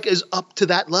feel like is up to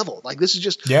that level. Like this is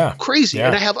just crazy. Yeah.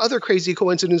 And I have other crazy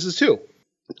coincidences too.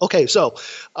 Okay. So,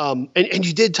 and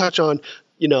you did touch on,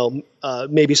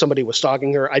 maybe somebody was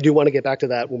stalking her. I do want to get back to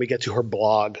that when we get to her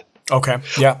blog. Okay.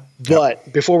 Yeah.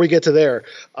 But before we get to there,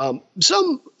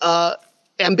 some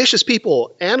ambitious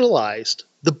people analyzed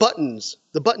the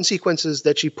button sequences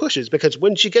that she pushes, because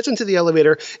when she gets into the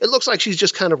elevator, it looks like she's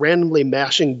just kind of randomly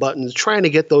mashing buttons, trying to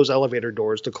get those elevator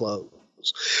doors to close.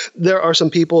 There are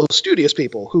some people, studious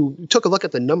people, who took a look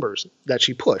at the numbers that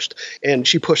she pushed, and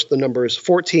she pushed the numbers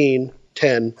 14,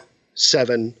 10,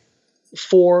 7,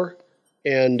 4,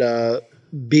 and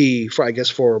B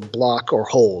for block or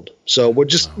hold. So we'll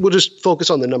just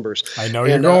focus on the numbers. I know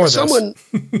you're going with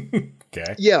this.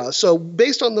 Okay. Yeah. So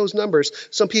based on those numbers,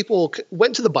 some people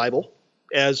went to the Bible,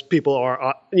 as people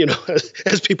are,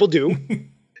 as people do.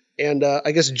 And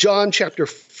I guess John chapter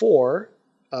 4,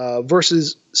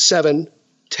 verses 7,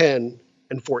 10,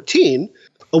 and 14,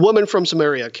 a woman from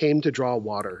Samaria came to draw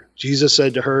water. Jesus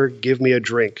said to her, "Give me a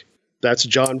drink." That's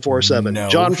John 4:7. No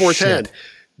John 4:10. shit.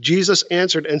 Jesus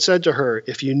answered and said to her,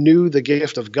 "If you knew the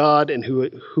gift of God and who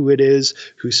it is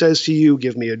who says to you,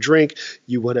 'Give me a drink,'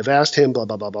 you would have asked him," blah,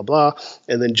 blah, blah, blah, blah.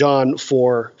 And then John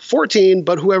 4:14,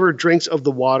 "But whoever drinks of the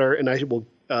water and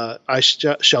I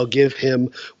shall give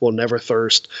him will never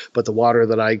thirst, but the water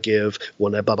that I give will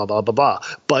never blah, blah, blah, blah, blah."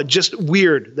 But just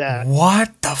weird that.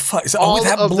 What the fuck?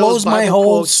 That blows my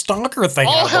whole stalker thing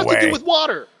out of the way. All have to do with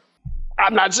water.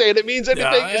 I'm not saying it means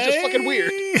anything. It's just fucking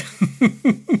weird.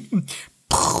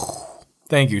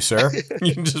 Thank you, sir.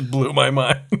 You just blew my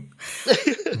mind.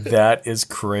 That is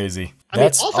crazy.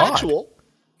 That's all factual.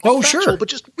 Oh, factual, sure. But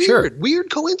just weird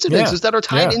coincidences that are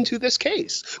tied into this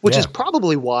case, which is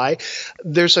probably why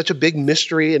there's such a big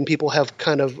mystery and people have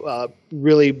kind of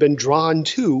really been drawn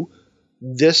to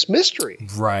this mystery.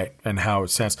 Right, and how it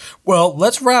sounds. Well,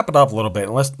 let's wrap it up a little bit.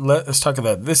 And let's talk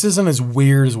about this. Isn't as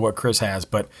weird as what Chris has,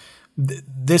 but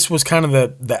this was kind of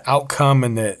the outcome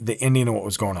and the ending of what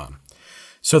was going on.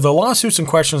 So the lawsuits and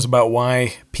questions about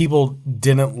why people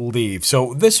didn't leave.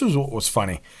 So this was what was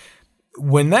funny.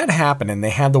 When that happened and they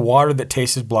had the water that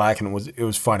tasted black and it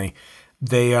was funny,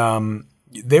 they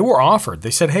were offered.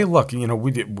 They said, "Hey, look,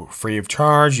 we're free of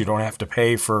charge. You don't have to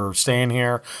pay for staying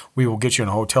here. We will get you in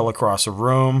a hotel across the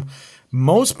room."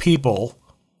 Most people,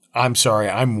 I'm sorry,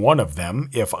 I'm one of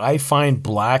them. If I find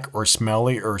black or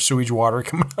smelly or sewage water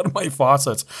coming out of my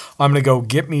faucets, I'm going to go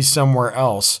get me somewhere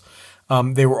else.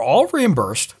 They were all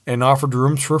reimbursed and offered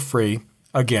rooms for free,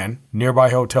 again, nearby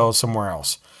hotels somewhere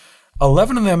else.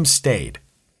 11 of them stayed,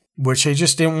 which they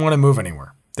just didn't want to move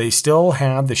anywhere. They still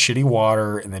had the shitty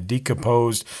water and the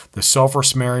decomposed, the sulfur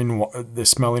smelling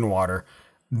water.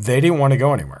 They didn't want to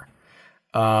go anywhere.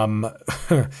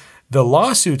 The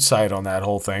lawsuit side on that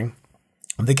whole thing,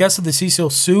 the guests of the Cecil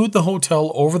sued the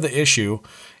hotel over the issue,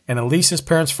 and Elisa's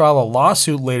parents filed a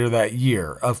lawsuit later that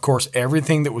year. Of course,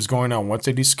 everything that was going on once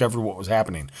they discovered what was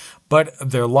happening. But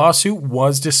their lawsuit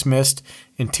was dismissed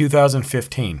in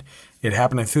 2015. It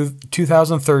happened in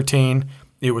 2013.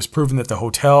 It was proven that the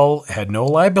hotel had no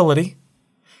liability,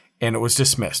 and it was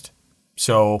dismissed.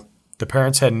 So the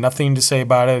parents had nothing to say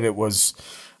about it.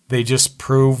 They just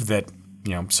proved that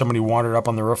somebody wandered up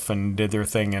on the roof and did their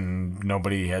thing, and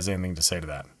nobody has anything to say to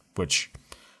that. Which,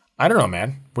 I don't know,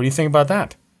 man. What do you think about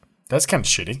that? That's kind of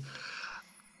shitty.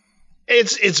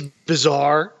 It's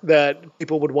bizarre that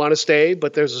people would want to stay,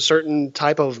 but there's a certain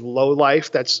type of low life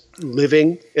that's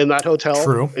living in that hotel.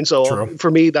 True. And so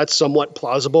for me, that's somewhat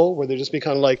plausible, where they just be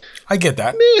kind of like, I get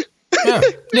that. Meh. Yeah.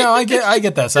 No, I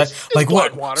get that side. Like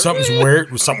what? Water. Something's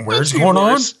weird's going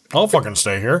on? I'll fucking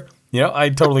stay here. I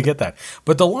totally get that.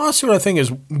 But the lawsuit, I think,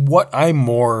 is what I'm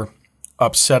more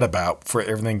upset about for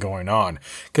everything going on.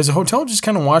 Because the hotel just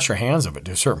kind of washed their hands of it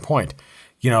to a certain point.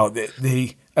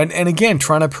 And again,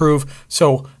 trying to prove,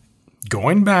 so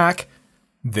going back,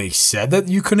 they said that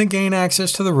you couldn't gain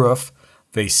access to the roof.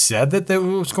 They said that what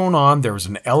was going on. There was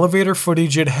an elevator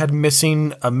footage. It had a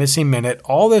missing minute,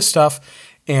 all this stuff.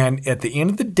 And at the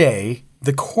end of the day,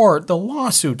 the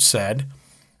lawsuit said,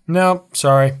 no,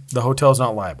 sorry, the hotel's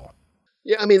not liable.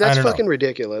 Yeah, I mean, that's fucking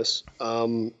ridiculous.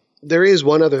 There is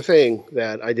one other thing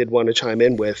that I did want to chime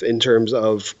in with in terms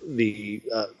of the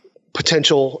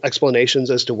potential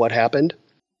explanations as to what happened.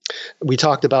 We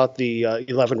talked about the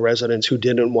 11 residents who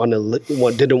didn't want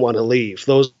to leave.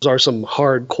 Those are some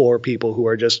hardcore people who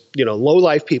are just, low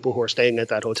life people who are staying at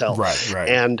that hotel. Right.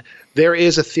 And there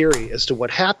is a theory as to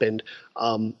what happened.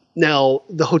 Now,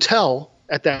 the hotel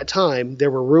at that time,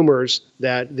 there were rumors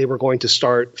that they were going to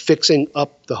start fixing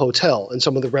up the hotel, and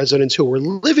some of the residents who were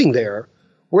living there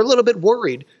were a little bit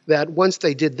worried that once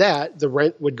they did that, the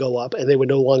rent would go up and they would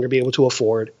no longer be able to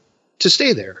afford to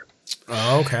stay there.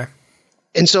 Oh, okay.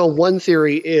 And so one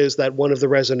theory is that one of the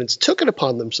residents took it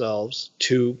upon themselves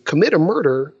to commit a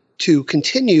murder to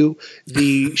continue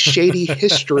the shady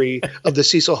history of the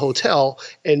Cecil Hotel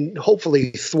and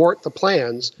hopefully thwart the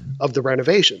plans of the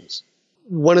renovations.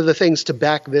 One of the things to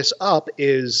back this up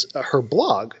is her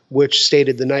blog, which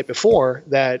stated the night before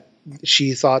that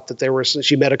she thought that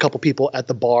she met a couple people at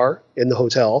the bar in the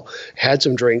hotel, had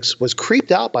some drinks, was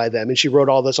creeped out by them, and she wrote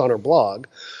all this on her blog.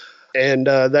 And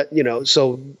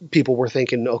so people were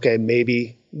thinking, okay,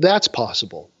 maybe that's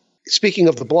possible. Speaking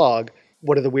of the blog,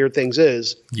 one of the weird things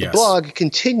is the blog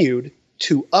continued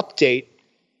to update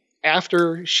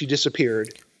after she disappeared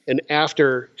and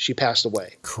after she passed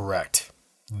away. Correct.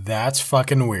 That's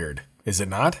fucking weird. Is it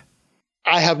not?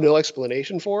 I have no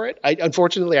explanation for it.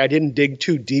 Unfortunately, I didn't dig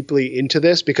too deeply into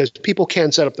this because people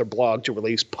can set up their blog to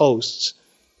release posts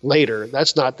later.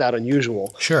 That's not that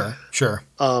unusual. Sure.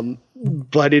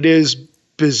 But it is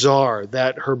bizarre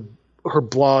that her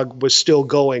blog was still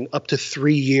going up to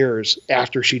 3 years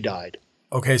after she died.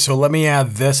 Okay, so let me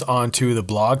add this onto the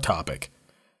blog topic.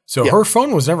 So her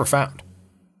phone was never found.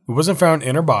 It wasn't found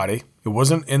in her body. It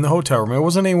wasn't in the hotel room. It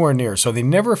wasn't anywhere near. So they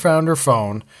never found her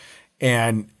phone.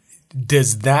 And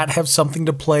does that have something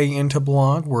to play into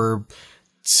blog where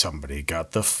somebody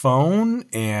got the phone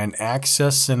and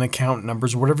access and account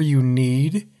numbers, whatever you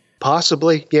need?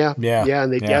 Possibly, yeah.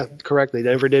 And correct. They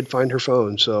never did find her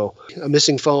phone. So a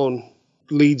missing phone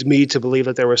leads me to believe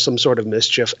that there was some sort of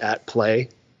mischief at play.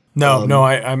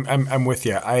 I'm with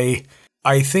you.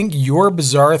 I think your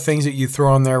bizarre things that you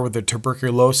throw in there with the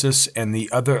tuberculosis and the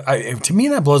other, to me,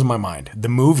 that blows my mind. The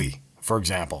movie, for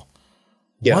example.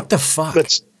 Yeah. What the fuck?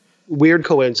 That's weird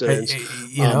coincidence.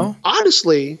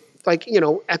 Honestly,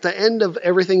 at the end of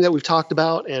everything that we've talked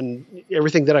about and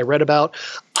everything that I read about,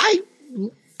 I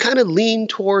kind of lean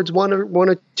towards one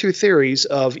or two theories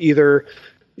of either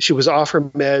she was off her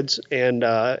meds and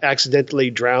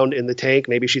accidentally drowned in the tank.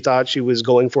 Maybe she thought she was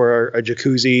going for a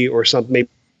jacuzzi or something. Maybe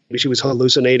she was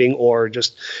hallucinating or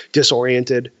just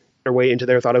disoriented her way into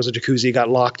there, thought it was a jacuzzi, got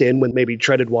locked in when maybe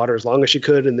treaded water as long as she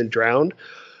could and then drowned.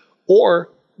 Or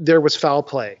there was foul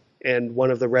play. And one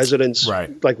of the residents,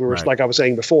 like I was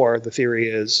saying before, the theory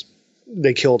is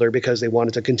they killed her because they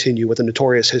wanted to continue with the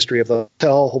notorious history of the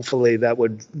hotel. Hopefully that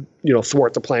would,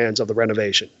 thwart the plans of the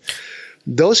renovation.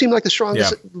 Those seem like the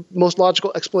strongest, most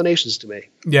logical explanations to me.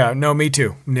 Yeah, no, me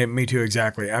too. Me too,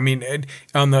 exactly. I mean,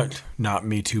 on the not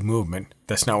Me Too movement,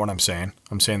 that's not what I'm saying.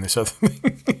 I'm saying this other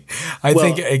thing. I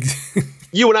think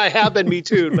you and I have been Me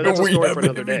Too, but that's a story for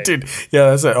another day.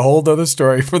 Yeah, that's a whole other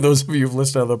story for those of you who've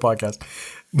listened to other podcasts.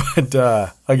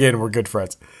 But again, we're good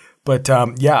friends. But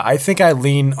I think I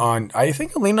lean on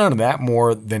that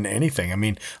more than anything. I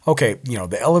mean, okay,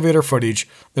 the elevator footage,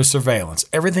 the surveillance,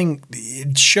 everything,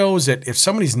 it shows that if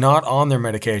somebody's not on their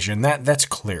medication, that's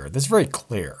clear. That's very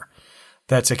clear.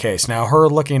 That's the case. Now, her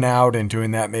looking out and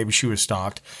doing that, maybe she was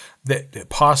stalked. That it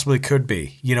possibly could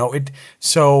be.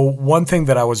 So one thing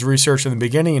that I was researching in the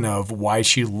beginning of why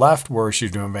she left where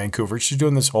she's doing Vancouver, she's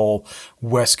doing this whole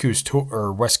West Coast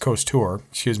tour,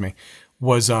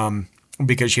 was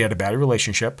because she had a bad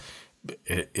relationship.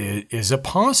 Is it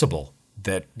possible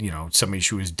that, somebody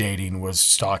she was dating was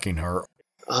stalking her?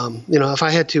 If I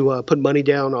had to put money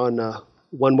down on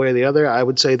one way or the other, I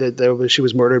would say that she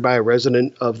was murdered by a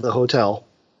resident of the hotel.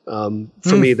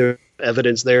 For me, there's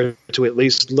evidence there to at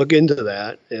least look into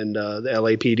that. And the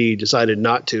LAPD decided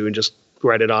not to and just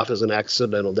write it off as an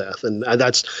accidental death. And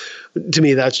to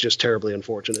me, that's just terribly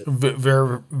unfortunate.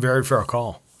 Very, very fair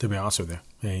call, to be honest with you.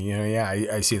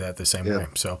 I see that the same way.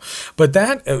 So, but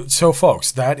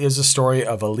folks, that is the story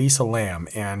of Elisa Lam,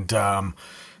 and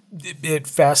it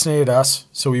fascinated us,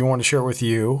 so we want to share it with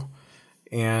you.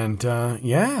 And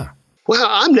Well,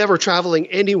 I'm never traveling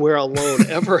anywhere alone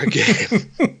ever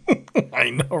again.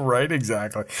 I know, right?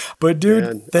 Exactly. But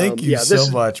dude, thank you so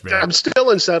much, man. I'm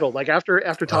still unsettled. Like after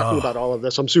talking about all of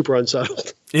this, I'm super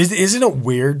unsettled. Isn't it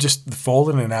weird just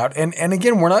folding it out? And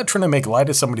again, we're not trying to make light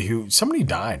of somebody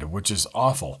died, which is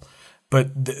awful.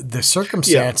 But the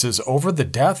circumstances over the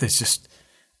death is just,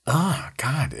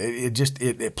 God,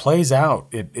 it plays out.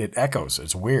 It echoes.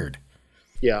 It's weird.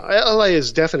 Yeah, LA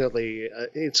is definitely,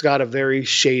 it's got a very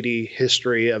shady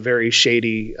history, a very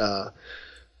shady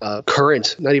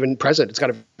current, not even present. It's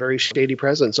got a very shady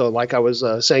present. So like I was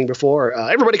saying before,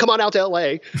 everybody come on out to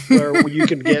LA where you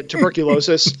can get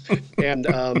tuberculosis and,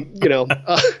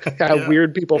 have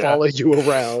weird people follow you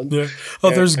around. Yeah. Oh,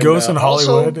 there's ghosts in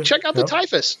Hollywood. Also, check out the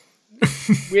typhus.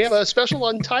 We have a special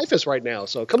on typhus right now.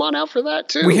 So come on out for that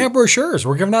too. We have brochures.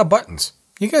 We're giving out buttons.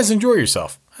 You guys enjoy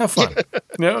yourself. Have fun.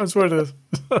 Yeah, that's what it is.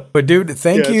 But dude,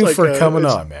 thank you for coming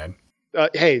on, man.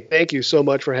 Hey, thank you so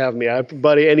much for having me,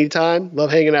 buddy. Anytime. Love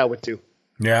hanging out with you.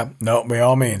 Yeah, no, by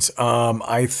all means.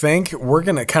 I think we're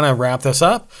gonna kind of wrap this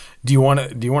up. Do you want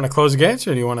to close the gates,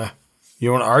 or do you want to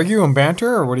argue and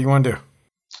banter, or what do you want to do?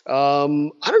 I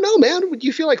don't know, man. Do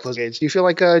you feel like close gates? Do you feel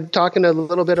like talking a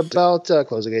little bit about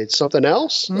close gates? Something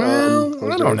else?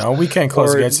 Well, I don't know. We can't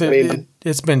close gates.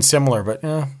 It's been similar, but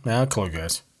close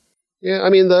gates. Yeah,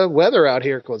 I mean, the weather out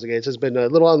here, Close the Gates, has been a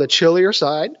little on the chillier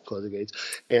side, Close the Gates.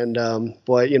 And,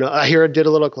 I hear it did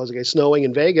a little Close the Gates, snowing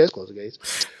in Vegas, Close the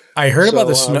Gates. I heard about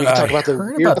the snow. We can talk about the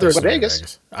weather in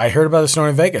Vegas. I heard about the snow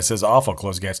in Vegas. It's awful,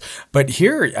 Close the Gates. But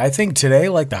here, I think today,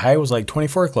 like the high was like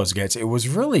 24 Close the Gates. It was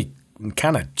really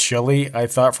kind of chilly, I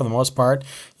thought, for the most part.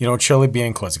 Chilly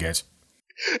being Close the Gates.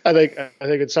 I think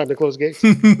it's time to close the gates.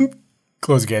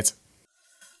 Close the gates.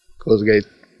 Close the gates.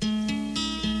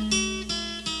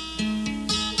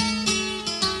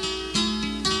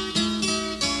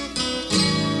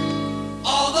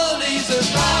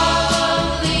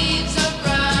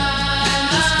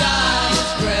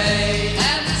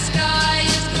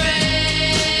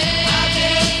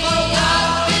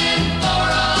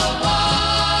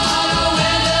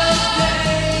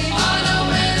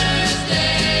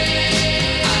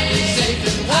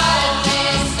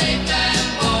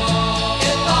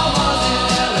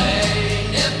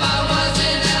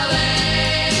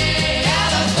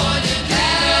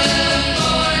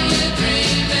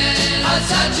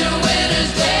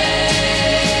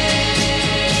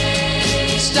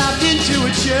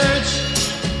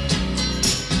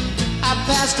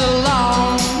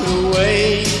 Along the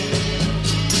way,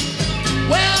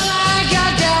 well, I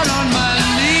got down on my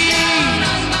knees,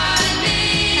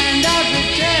 and I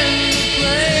pretend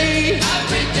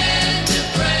to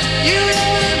pray. You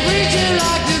know the preacher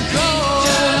like the cold.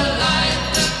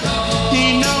 He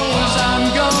knows I'm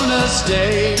gonna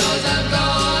stay.